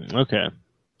 Okay.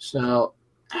 So,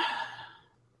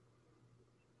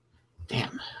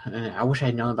 damn, I wish I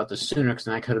had known about this sooner, because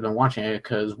then I could have been watching it,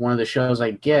 because one of the shows I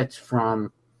get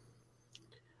from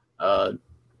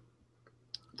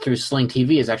through Sling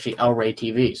TV is actually El Rey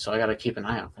TV, so I got to keep an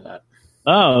eye out for that.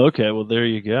 Oh, okay. Well, there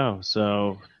you go.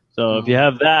 So if you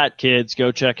have that, kids,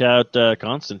 go check out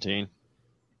Constantine.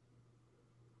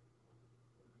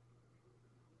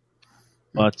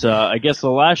 But I guess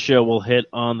the last show we'll hit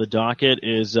on the docket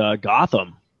is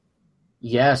Gotham.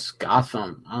 Yes,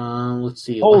 Gotham. Let's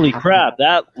see. Holy crap!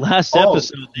 That last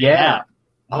episode. Yeah.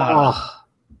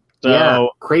 Yeah.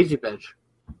 Crazy bitch.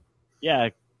 Yeah.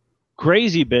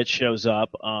 Crazy bitch shows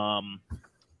up.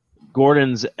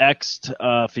 Gordon's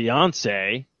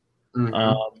ex-fiance. Get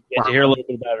to hear a little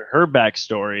bit about her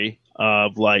backstory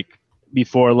of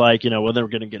before when they were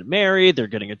going to get married, they're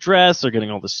getting a dress, they're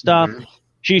getting all this stuff. Mm-hmm.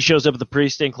 She shows up at the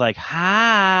precinct like,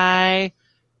 "Hi,"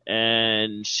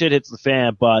 and shit hits the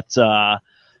fan. But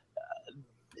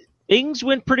things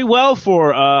went pretty well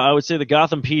for, I would say, the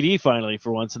Gotham PD finally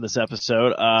for once in this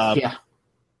episode. Yeah.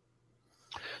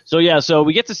 So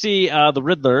we get to see the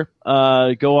Riddler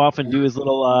go off and do his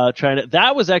little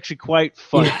that was actually quite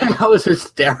funny. Yeah, that was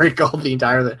hysterical, the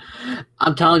entire thing.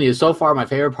 I'm telling you, so far my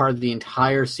favorite part of the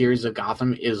entire series of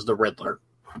Gotham is the Riddler.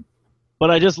 But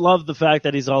I just love the fact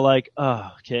that he's all like,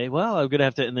 "Oh, okay, well, I'm going to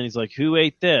have to," and then he's like, "Who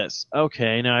ate this?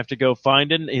 Okay, now I have to go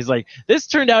find it." And he's like, this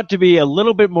turned out to be a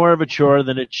little bit more of a chore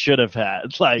than it should have had.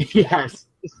 Yes.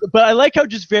 But I like how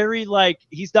just very,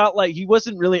 he's not he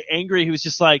wasn't really angry. He was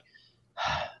just like,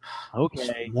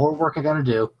 okay. More work I got to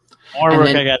do. I got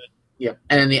to do. Yeah.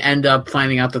 And then they end up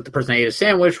finding out that the person that ate a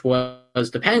sandwich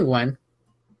was the Penguin.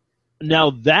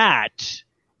 Now that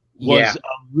was a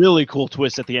really cool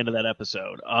twist at the end of that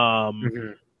episode.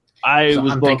 I'm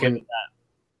thinking that.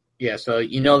 Yeah, so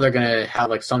they're going to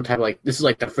have some type of this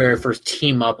is the very first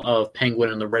team up of Penguin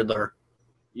and the Riddler.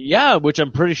 Yeah, which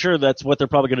I'm pretty sure that's what they're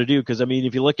probably going to do, because if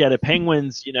you look at it,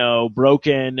 Penguin's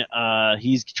broken.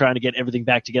 He's trying to get everything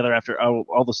back together after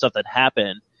all the stuff that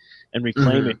happened and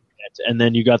reclaiming it, and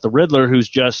then you got the Riddler, who's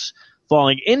just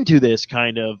falling into this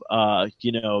kind of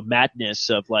madness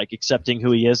of accepting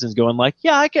who he is and going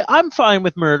I'm fine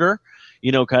with murder,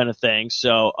 kind of thing.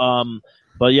 So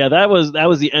but yeah, that was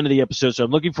the end of the episode. So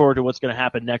I'm looking forward to what's going to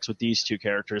happen next with these two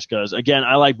characters, because again,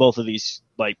 I like both of these.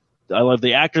 I love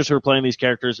the actors who are playing these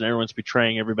characters, and everyone's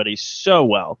portraying everybody so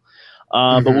well.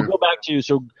 But we'll go back to,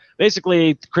 so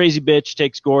basically, Crazy Bitch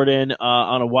takes Gordon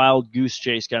on a wild goose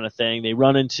chase kind of thing. They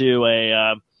run into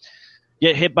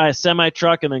get hit by a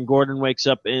semi-truck, and then Gordon wakes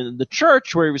up in the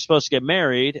church where he was supposed to get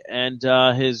married, and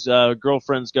his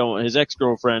ex-girlfriend,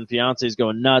 fiance, is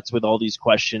going nuts with all these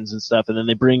questions and stuff, and then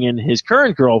they bring in his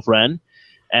current girlfriend,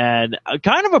 and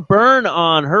kind of a burn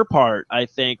on her part, I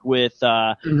think, with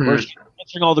where she's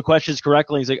answering all the questions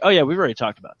correctly. He's like, "Oh yeah, we've already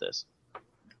talked about this."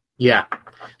 Yeah.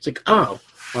 It's oh,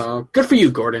 well, good for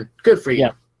you, Gordon. Good for you.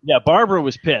 Yeah, Barbara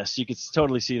was pissed. You could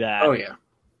totally see that. Oh yeah.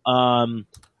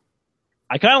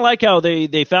 I kind of like how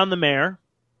they found the mayor,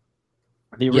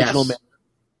 the original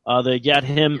mayor. They got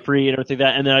him free and everything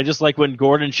and then I just like when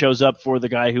Gordon shows up for the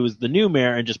guy who was the new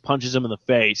mayor and just punches him in the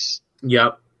face.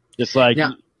 Yep. Just like...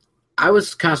 Now, I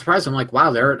was kind of surprised. I'm like,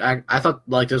 wow, I thought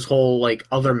like this whole like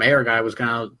other mayor guy was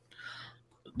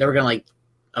they were gonna like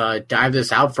dive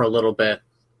this out for a little bit.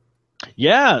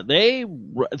 Yeah,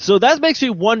 so that makes me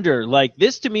wonder. Like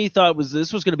this to me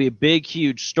this was going to be a big,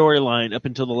 huge storyline up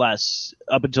until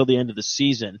the end of the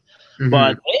season. Mm-hmm.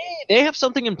 But they have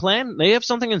something in plan. They have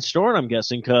something in store, I'm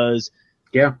guessing, because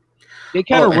they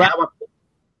kind of wrap.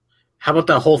 How about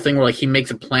the whole thing where like he makes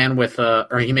a plan with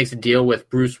or he makes a deal with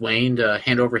Bruce Wayne to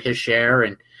hand over his share,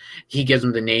 and he gives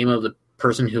him the name of the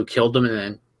person who killed him, and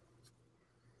then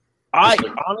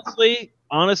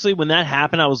honestly, when that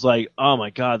happened, I was like, oh my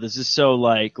god, this is so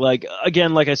like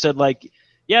again, like I said, like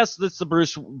yes, that's the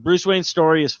Bruce Wayne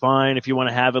story is fine if you want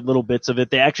to have little bits of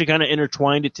it. They actually kind of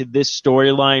intertwined it to this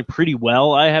storyline pretty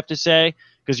well, I have to say,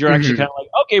 because you're actually kind of like,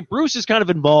 okay, Bruce is kind of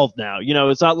involved now. You know,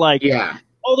 it's not like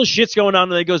all the shit's going on,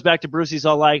 and then it goes back to Bruce. He's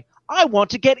all like, I want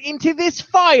to get into this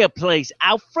fireplace,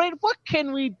 Alfred. What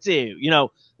can we do? You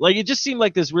know, like it just seemed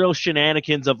like this real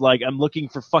shenanigans of like, I'm looking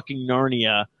for fucking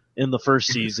Narnia in the first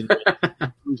season.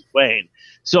 Bruce Wayne.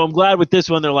 So I'm glad with this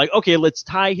one, they're like, okay, let's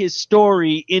tie his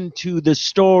story into the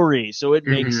story. So it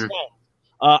makes sense.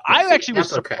 I actually was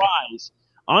surprised. Okay.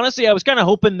 Honestly, I was kind of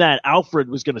hoping that Alfred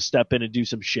was going to step in and do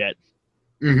some shit.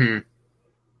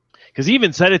 Because he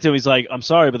even said it to him. He's like, I'm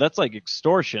sorry, but that's like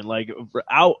extortion. Like,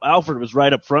 Alfred was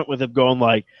right up front with him going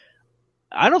like,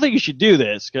 I don't think you should do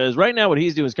this, because right now what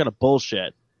he's doing is kind of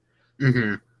bullshit.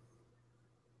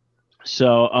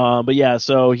 So, but yeah,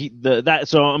 so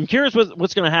so I'm curious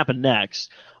what's going to happen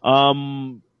next.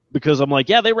 Because I'm like,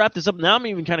 yeah, they wrapped this up. Now I'm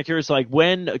even kind of curious, like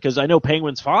when, because I know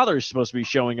Penguin's father is supposed to be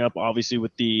showing up, obviously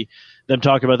with them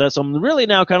talking about that. So I'm really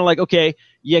now kind of like, okay,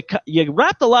 you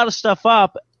wrapped a lot of stuff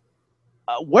up.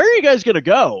 Where are you guys going to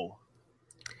go?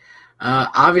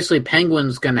 Obviously,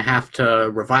 Penguin's going to have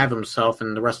to revive himself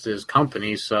and the rest of his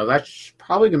company, so that's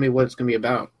probably going to be what it's going to be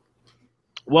about.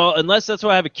 Well, unless that's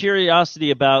why I have a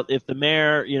curiosity about if the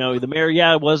mayor,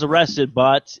 was arrested,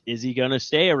 but is he going to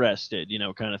stay arrested,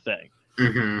 kind of thing.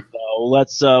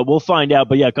 So we'll find out.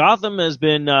 But yeah, Gotham has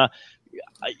been,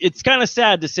 it's kind of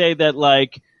sad to say that,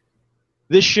 like,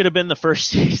 this should have been the first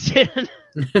season.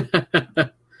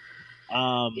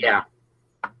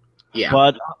 Yeah.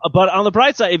 But on the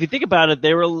bright side, if you think about it,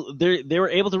 they were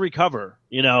able to recover.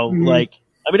 Like,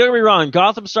 I mean, don't get me wrong,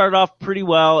 Gotham started off pretty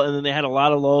well, and then they had a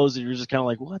lot of lows, and you're just kind of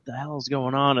like, what the hell is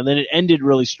going on? And then it ended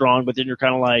really strong, but then you're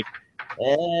kind of like,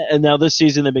 and now this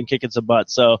season they've been kicking some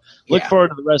butt. So look forward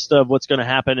to the rest of what's going to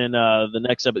happen in the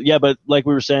next episode. Yeah, but like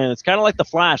we were saying, it's kind of like the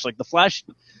Flash. Like the Flash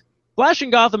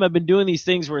and Gotham have been doing these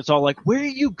things where it's all like, where are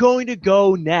you going to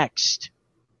go next?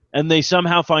 And they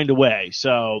somehow find a way.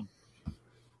 So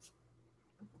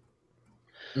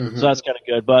that's kind of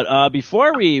good. But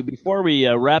before we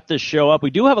wrap this show up,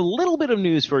 we do have a little bit of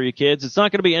news for you kids. It's not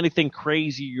going to be anything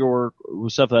crazy or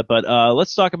stuff like that, but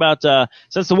let's talk about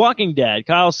since The Walking Dead.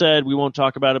 Kyle said we won't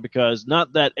talk about it because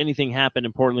not that anything happened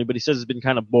importantly, but he says it's been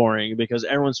kind of boring because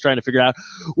everyone's trying to figure out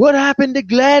what happened to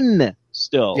Glenn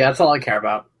still. Yeah, that's all I care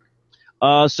about.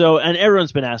 And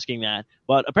everyone's been asking that.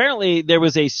 But apparently there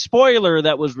was a spoiler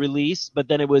that was released, but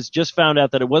then it was just found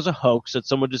out that it was a hoax that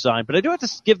someone designed. But I do have to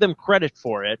give them credit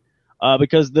for it,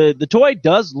 because the toy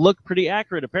does look pretty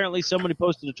accurate. Apparently somebody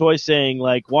posted a toy saying,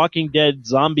 like, Walking Dead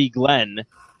Zombie Glenn.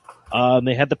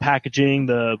 They had the packaging,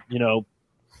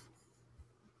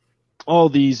 all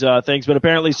these things. But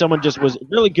apparently someone just was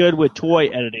really good with toy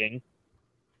editing.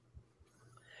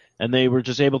 And they were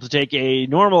just able to take a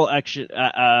normal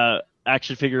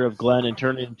action figure of Glenn and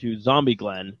turn it into Zombie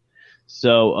Glenn.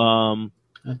 So,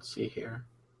 let's see here.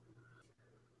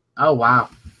 Oh, wow.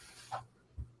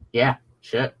 Yeah,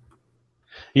 shit.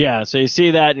 Yeah, so you see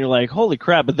that and you're like, holy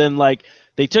crap. But then, like,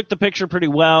 they took the picture pretty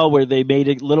well where they made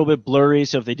it a little bit blurry.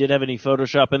 So if they did have any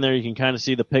Photoshop in there, you can kind of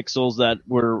see the pixels that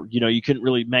were, you couldn't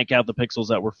really make out the pixels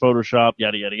that were Photoshopped,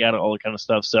 yada, yada, yada, all that kind of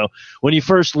stuff. So when you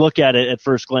first look at it at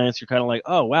first glance, you're kind of like,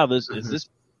 oh, wow, is this.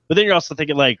 But then you're also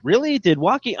thinking, like, really?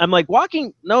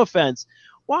 No offense,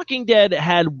 Walking Dead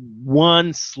had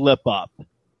one slip up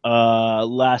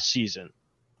last season.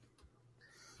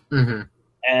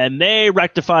 And they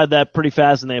rectified that pretty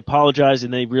fast, and they apologized,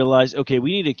 and they realized, okay,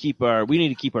 we need to keep our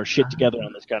shit together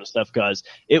on this kind of stuff, because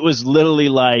it was literally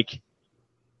like,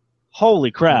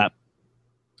 holy crap.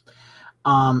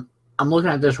 I'm looking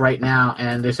at this right now,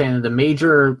 and they're saying that the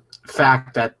major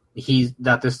fact that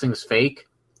this thing's fake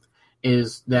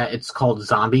is that it's called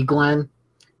Zombie Glenn,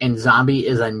 and zombie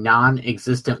is a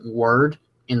non-existent word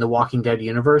in the Walking Dead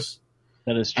universe.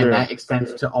 That is true. And that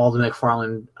extends to all the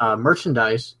McFarlane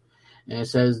merchandise. And it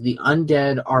says the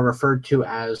undead are referred to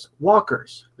as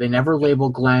walkers. They never label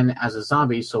Glenn as a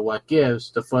zombie, so what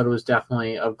gives? The photo is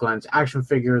definitely of Glenn's action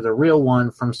figure, the real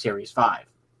one from Series 5.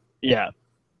 Yeah.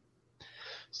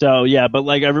 So yeah, but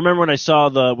like I remember when I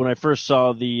first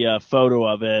saw the photo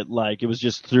of it, like it was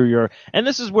just through your, and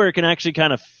this is where it can actually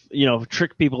kind of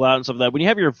trick people out and stuff like that. When you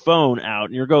have your phone out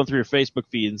and you're going through your Facebook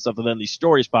feed and stuff, and then these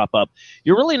stories pop up,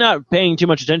 you're really not paying too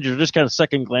much attention. You're just kind of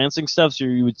second glancing stuff. So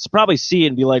you would probably see it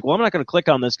and be like, well, I'm not going to click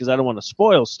on this because I don't want to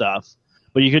spoil stuff.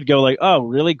 But you could go like, oh,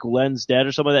 really? Glenn's dead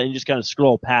or something like that, and you just kind of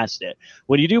scroll past it.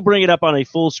 When you do bring it up on a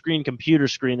full screen computer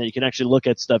screen that you can actually look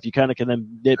at stuff, you kind of can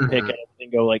then nitpick it and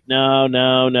go like, no,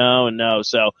 and no.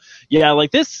 So, yeah,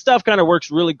 like this stuff kind of works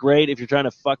really great if you're trying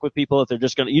to fuck with people, if they're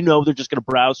just going to, they're just going to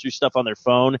browse through stuff on their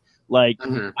phone. Like,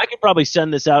 I could probably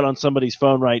send this out on somebody's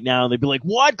phone right now, and they'd be like,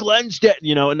 what? Glenn's dead?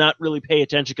 And not really pay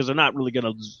attention because they're not really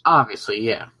going to. Obviously,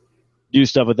 yeah. Do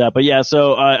stuff with that. But yeah,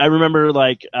 so I remember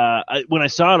like when I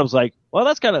saw it, I was like, well,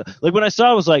 that's kind of like when I saw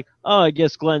it, I was like, oh, I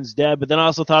guess Glenn's dead. But then I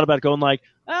also thought about it going like,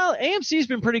 well, AMC's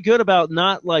been pretty good about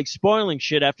not like spoiling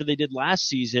shit after they did last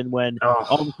season when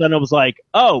all of a sudden I was like,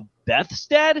 oh, Beth's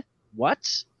dead?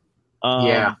 What?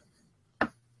 Yeah.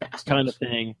 Kind of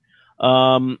thing.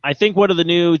 I think one of the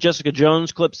new Jessica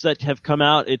Jones clips that have come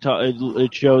out, it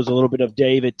shows a little bit of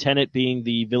David Tennant being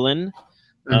the villain.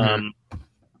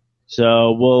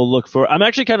 So we'll look for. I'm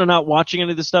actually kind of not watching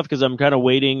any of this stuff because I'm kind of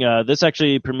waiting. This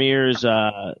actually premieres.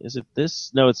 Is it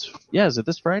this? No, it's Is it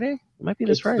this Friday? It might be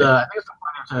this Friday. I think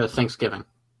it's Thanksgiving.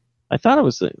 I thought it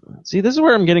was. See, this is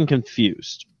where I'm getting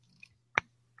confused.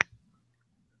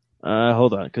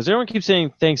 Hold on, because everyone keeps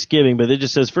saying Thanksgiving, but it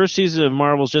just says first season of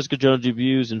Marvel's Jessica Jones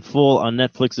debuts in full on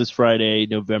Netflix this Friday,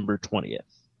 November 20th.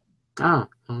 Oh,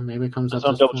 well, maybe it comes up.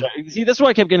 See, that's what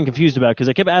I kept getting confused about because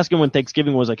I kept asking when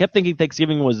Thanksgiving was. I kept thinking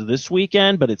Thanksgiving was this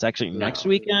weekend, but it's actually next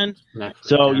weekend.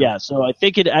 So yeah, so I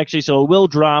think it will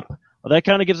drop. Well, that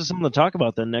kind of gives us something to talk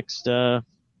about then next.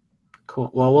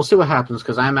 Cool. Well, we'll see what happens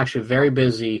because I'm actually very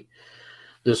busy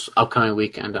this upcoming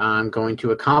weekend. I'm going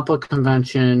to a comic book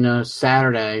convention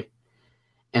Saturday,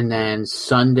 and then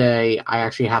Sunday I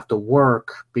actually have to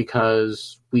work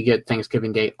because we get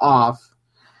Thanksgiving Day off.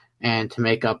 And to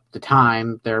make up the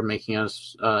time, they're making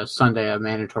us Sunday a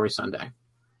mandatory Sunday.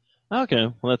 Okay,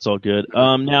 well, that's all good.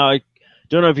 Now, I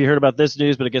don't know if you heard about this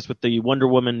news, but I guess with the Wonder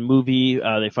Woman movie,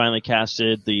 they finally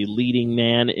casted the leading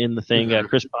man in the thing,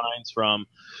 Chris Pines from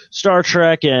Star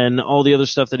Trek and all the other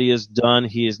stuff that he has done.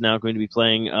 He is now going to be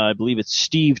playing, I believe it's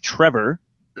Steve Trevor.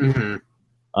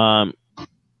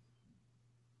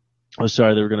 Oh,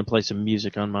 sorry, they were going to play some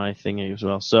music on my thingy as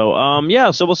well. So,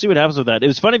 so we'll see what happens with that. It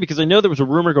was funny because I know there was a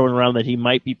rumor going around that he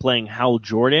might be playing Hal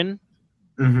Jordan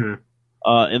in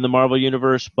the Marvel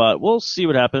Universe, but we'll see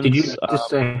what happens. Did you just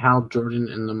say Hal Jordan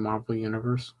in the Marvel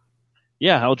Universe?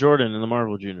 Yeah, Hal Jordan in the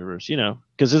Marvel Universe,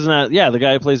 because isn't that, the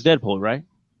guy who plays Deadpool, right?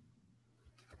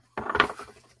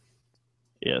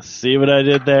 Yeah, see what I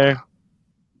did there?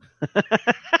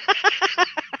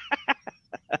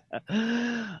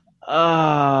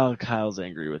 Oh, Kyle's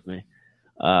angry with me.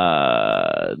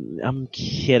 I'm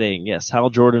kidding. Yes, Hal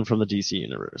Jordan from the DC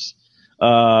Universe.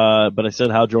 But I said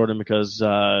Hal Jordan because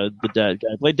the guy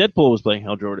who played Deadpool was playing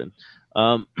Hal Jordan.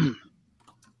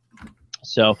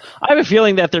 So I have a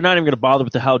feeling that they're not even going to bother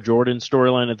with the Hal Jordan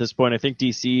storyline at this point. I think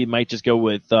DC might just go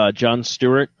with Jon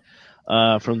Stewart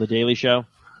from The Daily Show.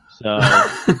 So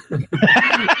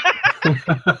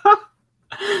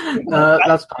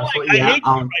that's possible. I hate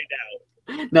you right now.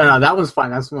 No, that one's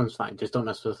fine. That one's fine. Just don't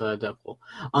mess with Deadpool.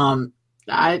 All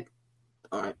right.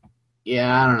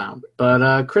 Yeah, I don't know,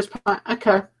 but Chris Pine.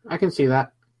 Okay, I can see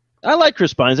that. I like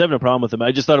Chris Pines. I have no problem with him.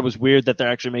 I just thought it was weird that they're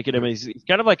actually making him. He's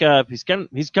kind of like he's kind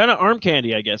of arm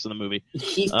candy, I guess, in the movie.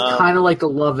 He's kind of like the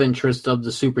love interest of the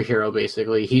superhero.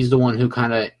 Basically, he's the one who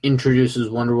kind of introduces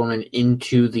Wonder Woman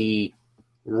into the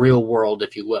real world,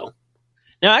 if you will.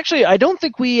 Now, actually, I don't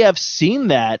think we have seen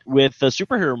that with a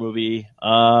superhero movie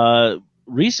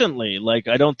recently. Like,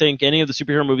 I don't think any of the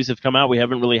superhero movies have come out. We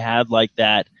haven't really had like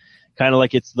that kind of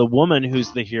like it's the woman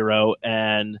who's the hero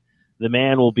and the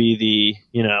man will be the,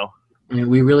 I mean,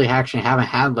 we really actually haven't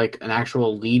had like an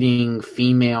actual leading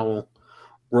female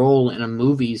role in a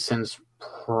movie since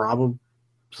probably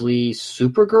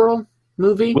Supergirl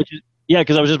movie. Yeah,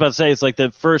 because I was just about to say it's like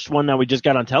the first one that we just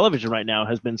got on television right now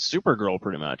has been Supergirl,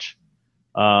 pretty much.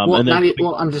 I'm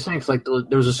just saying it's like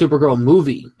there was a Supergirl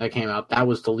movie that came out that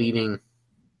was the leading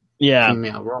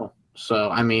female role. So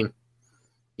I mean,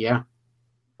 yeah.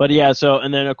 But yeah, so,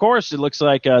 and then of course it looks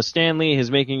like Stan Lee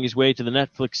is making his way to the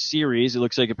Netflix series. It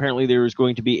looks like apparently there is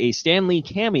going to be a Stan Lee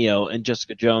cameo in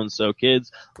Jessica Jones. So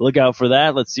kids, look out for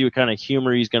that. Let's see what kind of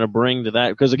humor he's going to bring to that.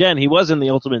 Because again, he was in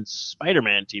the Ultimate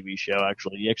Spider-Man TV show,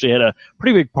 actually. He actually had a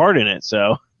pretty big part in it,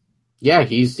 so. Yeah,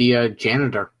 he's the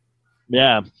janitor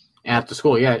Yeah. at the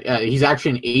school. Yeah, he's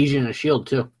actually an agent of S.H.I.E.L.D.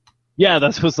 too. Yeah,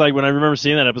 that's what's like when I remember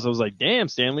seeing that episode, I was like, damn,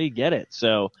 Stan Lee, get it.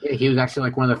 So. Yeah, he was actually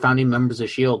like one of the founding members of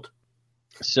S.H.I.E.L.D.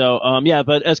 So, yeah,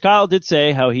 but as Kyle did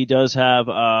say, how he does have,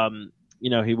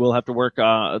 he will have to work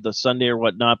the Sunday or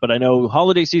whatnot. But I know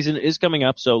holiday season is coming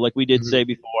up, so like we did say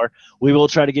before, we will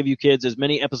try to give you kids as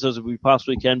many episodes as we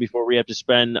possibly can before we have to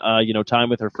spend,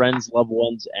 time with our friends, loved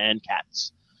ones, and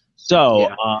cats.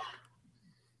 So,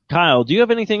 Kyle, do you have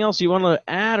anything else you want to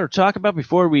add or talk about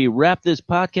before we wrap this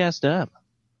podcast up?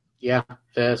 Yeah,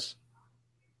 this.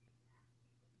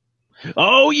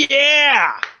 Oh,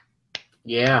 yeah!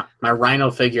 Yeah, my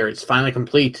Rhino figure. It's finally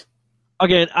complete.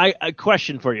 Okay, a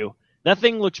question for you. That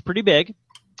thing looks pretty big.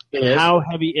 It is. How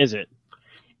heavy is it?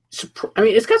 I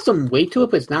mean, it's got some weight to it,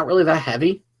 but it's not really that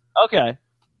heavy. Okay.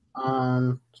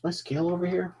 Is my scale over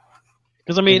here?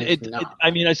 Because I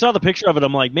mean, I saw the picture of it.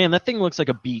 I'm like, man, that thing looks like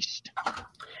a beast.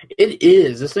 It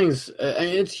is. This thing's.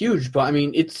 It's huge, but I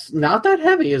mean, it's not that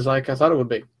heavy as like I thought it would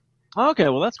be. Okay,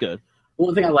 well that's good.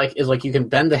 One thing I like is like you can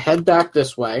bend the head back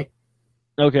this way.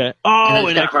 Okay. Oh,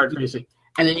 and it's hard to see.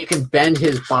 And then you can bend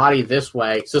his body this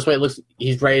way. So this way it looks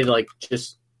he's ready to like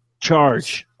just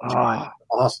charge.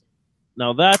 Awesome.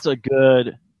 Now that's a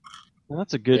good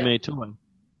made toy.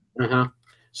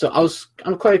 So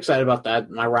I'm quite excited about that.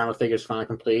 My Rhino figure is finally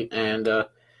complete, and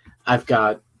I've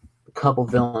got a couple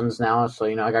villains now. So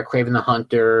I got Kraven the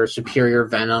Hunter, Superior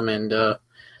Venom, and the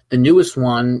newest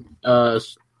one,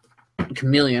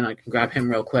 Chameleon. I can grab him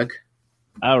real quick.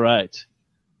 All right.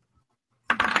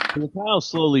 What Kyle's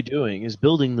slowly doing is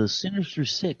building the Sinister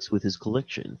Six with his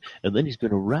collection, and then he's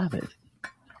going to wrap it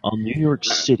on New York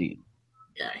City.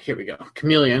 Yeah, here we go.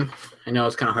 Chameleon. I know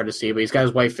it's kind of hard to see, but he's got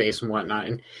his white face and whatnot,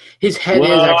 and his head is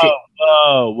actually.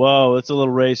 Whoa! That's a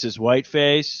little racist. White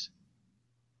face.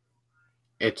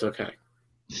 It's okay.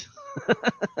 It's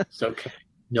okay.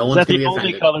 No one's going to be be offended. That's the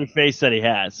only colored face that he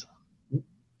has.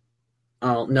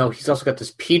 Oh no, he's also got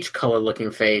this peach color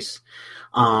looking face.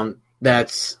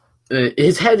 That's.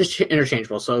 His head is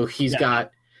interchangeable, so he's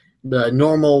got the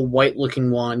normal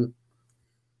white-looking one,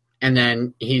 and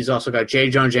then he's also got J.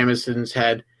 Jonah Jameson's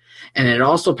head, and it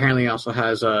also apparently also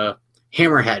has a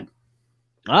Hammerhead.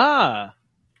 Ah!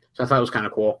 So I thought it was kind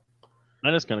of cool.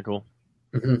 That is kind of cool.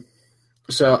 Mm-hmm.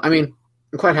 So, I mean,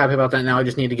 I'm quite happy about that now. I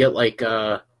just need to get, like,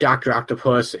 Dr.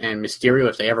 Octopus and Mysterio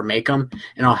if they ever make them,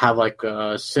 and I'll have, like,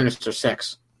 Sinister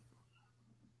Six.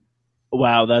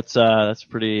 Wow, that's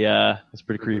pretty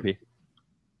creepy.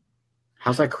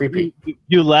 How's that creepy?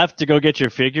 You left to go get your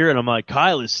figure, and I'm like,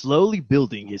 Kyle is slowly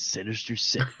building his Sinister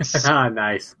Six.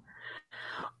 Nice.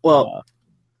 Well,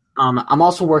 I'm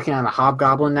also working on a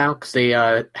Hobgoblin now because they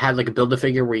had like a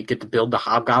Build-A-Figure where you get to build the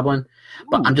Hobgoblin,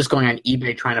 but I'm just going on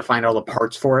eBay trying to find all the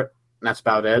parts for it. And that's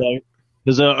about it.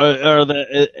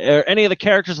 Are any of the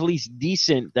characters at least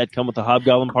decent that come with the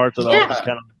Hobgoblin parts? Or all just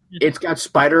kind of... It's got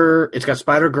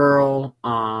Spider-Girl,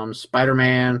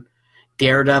 Spider-Man,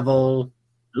 Daredevil,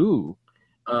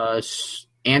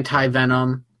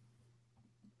 Anti-Venom,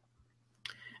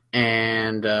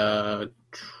 and I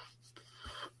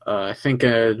think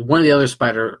one of the other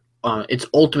it's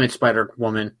Ultimate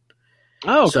Spider-Woman.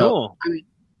 Oh, so, cool. I mean,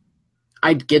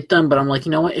 I'd get them, but I'm like,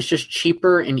 you know what? It's just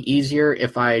cheaper and easier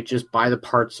if I just buy the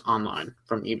parts online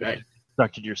from eBay.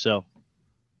 Stuck it yourself.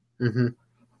 Mm-hmm.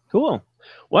 Cool.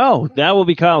 Well, that will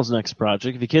be Kyle's next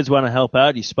project. If you kids want to help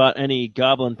out, you spot any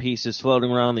goblin pieces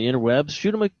floating around the interwebs,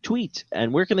 shoot them a tweet.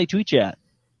 And where can they tweet you at?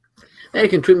 They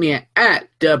can tweet me at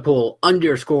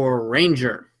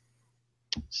Deadpool_Ranger.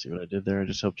 See what I did there? I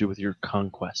just helped you with your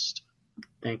conquest.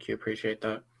 Thank you. Appreciate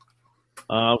that.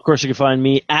 Of course, you can find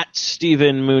me at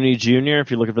Stephen Mooney Jr.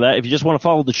 if you're looking for that. If you just want to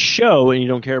follow the show and you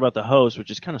don't care about the host, which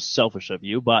is kind of selfish of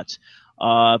you, but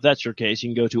if that's your case,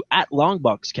 you can go to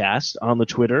 @LongboxCast on the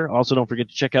Twitter. Also, don't forget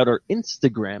to check out our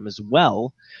Instagram as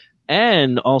well.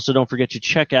 And also don't forget to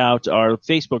check out our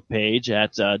Facebook page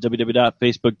at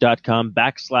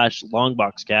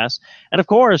www.facebook.com/longboxcast. And of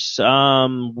course,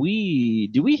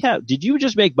 did you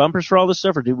just make bumpers for all this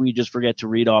stuff, or did we just forget to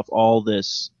read off all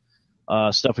this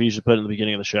stuff we usually put in the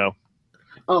beginning of the show?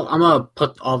 Oh, I'm going to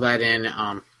put all that in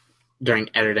during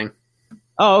editing.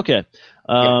 Oh, okay.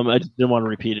 I just didn't want to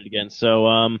repeat it again.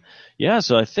 So,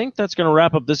 so I think that's going to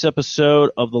wrap up this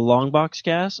episode of the Longbox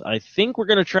Cast. I think we're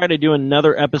going to try to do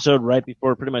another episode right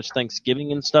before pretty much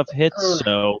Thanksgiving and stuff hits.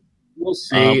 So we'll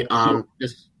see.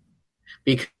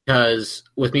 because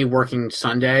with me working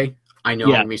Sunday, I know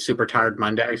I'm going to be super tired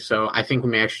Monday, so I think we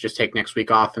may actually just take next week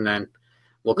off, and then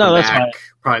we'll come back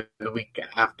probably the week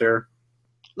after.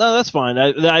 No, that's fine.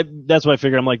 That's what I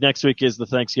figured. I'm like, next week is the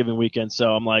Thanksgiving weekend,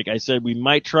 so I'm like, I said we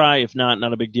might try. If not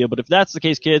a big deal. But if that's the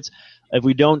case, kids, if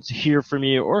we don't hear from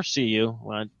you or see you,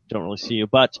 well, I don't really see you,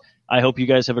 but I hope you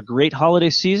guys have a great holiday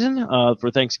season for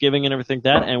Thanksgiving and everything like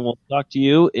that, and we'll talk to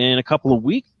you in a couple of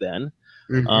weeks then.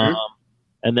 Mm-hmm.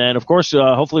 And then, of course,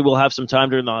 hopefully we'll have some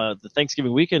time during the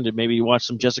Thanksgiving weekend to maybe watch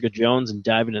some Jessica Jones and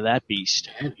dive into that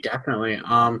beast. Yeah, definitely.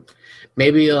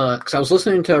 Maybe because I was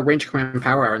listening to Ranger Command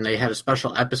Power Hour, and they had a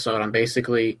special episode on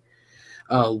basically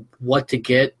what to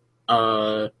get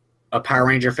a Power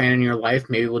Ranger fan in your life.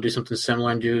 Maybe we'll do something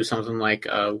similar and do something like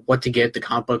what to get the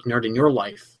comic book nerd in your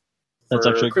life. That's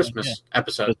actually a Christmas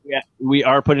episode. Yeah, we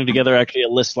are putting together actually a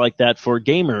list like that for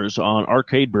gamers on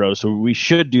Arcade Bros, so we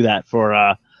should do that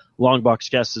for Longbox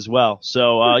guests as well.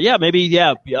 So maybe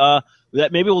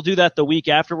we'll do that the week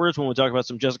afterwards when we talk about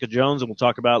some Jessica Jones, and we'll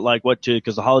talk about like what to,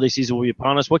 because the holiday season will be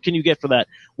upon us. What can you get for that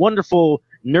wonderful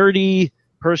nerdy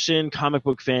person, comic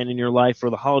book fan in your life for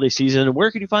the holiday season, and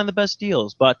where can you find the best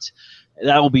deals? But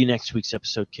that will be next week's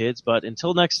episode, kids. But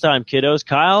until next time, kiddos,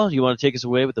 Kyle, do you want to take us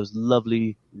away with those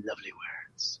lovely, lovely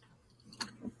words?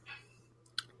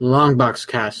 Longbox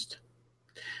cast.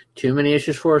 Too many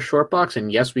issues for a short box,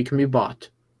 and yes, we can be bought.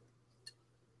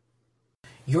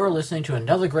 You're listening to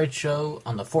another great show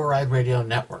on the 4Ride Radio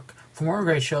Network. For more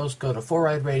great shows, go to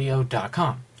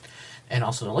 4rideradio.com. And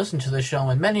also to listen to this show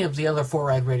and many of the other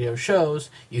 4Ride Radio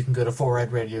shows, you can go to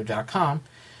 4rideradio.com,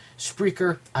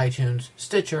 Spreaker, iTunes,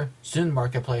 Stitcher, Zune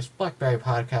Marketplace, BlackBerry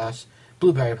Podcasts,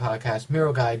 Blueberry Podcasts,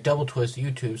 Miro Guide, Double Twist,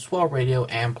 YouTube, Swell Radio,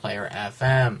 and Player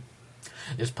FM.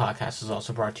 This podcast is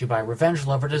also brought to you by Revenge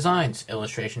Lover Designs,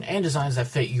 illustration and designs that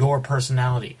fit your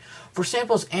personality. For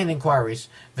samples and inquiries,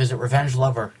 visit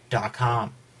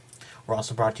RevengeLover.com. We're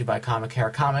also brought to you by Comic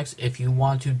Care Comics. If you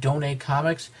want to donate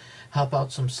comics, help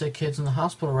out some sick kids in the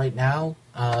hospital right now,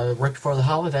 right before the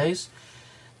holidays,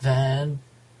 then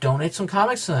donate some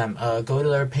comics to them. Go to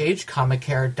their page,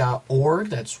 comiccare.org.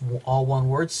 That's all one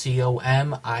word,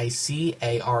 COMICARE.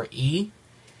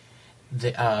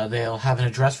 They'll have an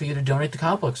address for you to donate the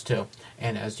comic books to.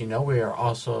 And as you know, we are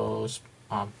also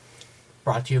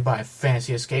brought to you by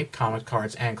Fantasy Escape, comic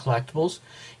cards, and collectibles.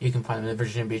 You can find them in the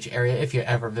Virginia Beach area. If you're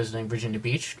ever visiting Virginia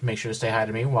Beach, make sure to say hi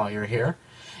to me while you're here.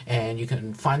 And you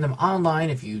can find them online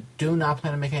if you do not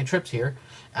plan to make any trips here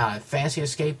at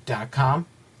fantasyescape.com.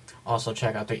 Also,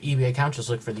 check out their eBay account. Just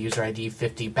look for the user ID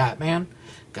 50Batman.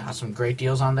 Got some great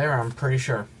deals on there, I'm pretty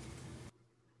sure.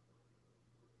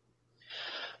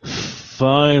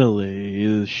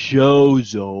 Finally, the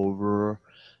show's over.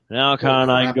 Now, Kyle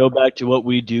and I can go back to what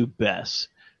we do best,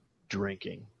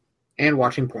 drinking. And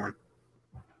watching porn.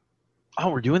 Oh,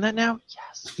 we're doing that now?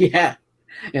 Yes.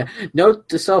 Yeah. Note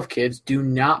to self, kids, do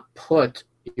not put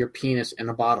your penis in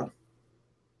a bottle.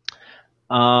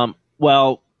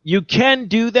 Well, you can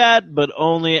do that, but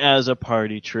only as a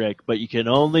party trick. But you can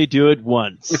only do it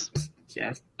once.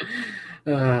 Yes.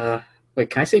 Wait,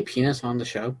 can I say penis on the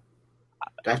show?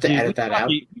 Do I have to edit that out?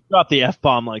 You dropped the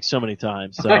F-bomb like so many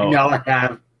times. So. I know I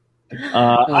have.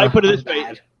 I put it this way.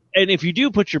 Bad. And if you do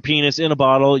put your penis in a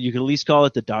bottle, you can at least call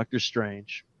it the Doctor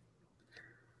Strange.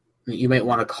 You might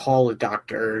want to call a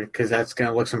doctor, because that's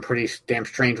going to look some pretty damn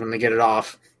strange when they get it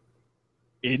off.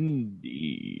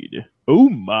 Indeed. Oh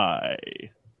my.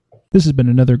 This has been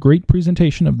another great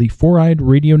presentation of the 4-Eyed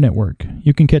Radio Network.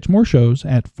 You can catch more shows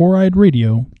at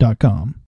 4eyeradio.com.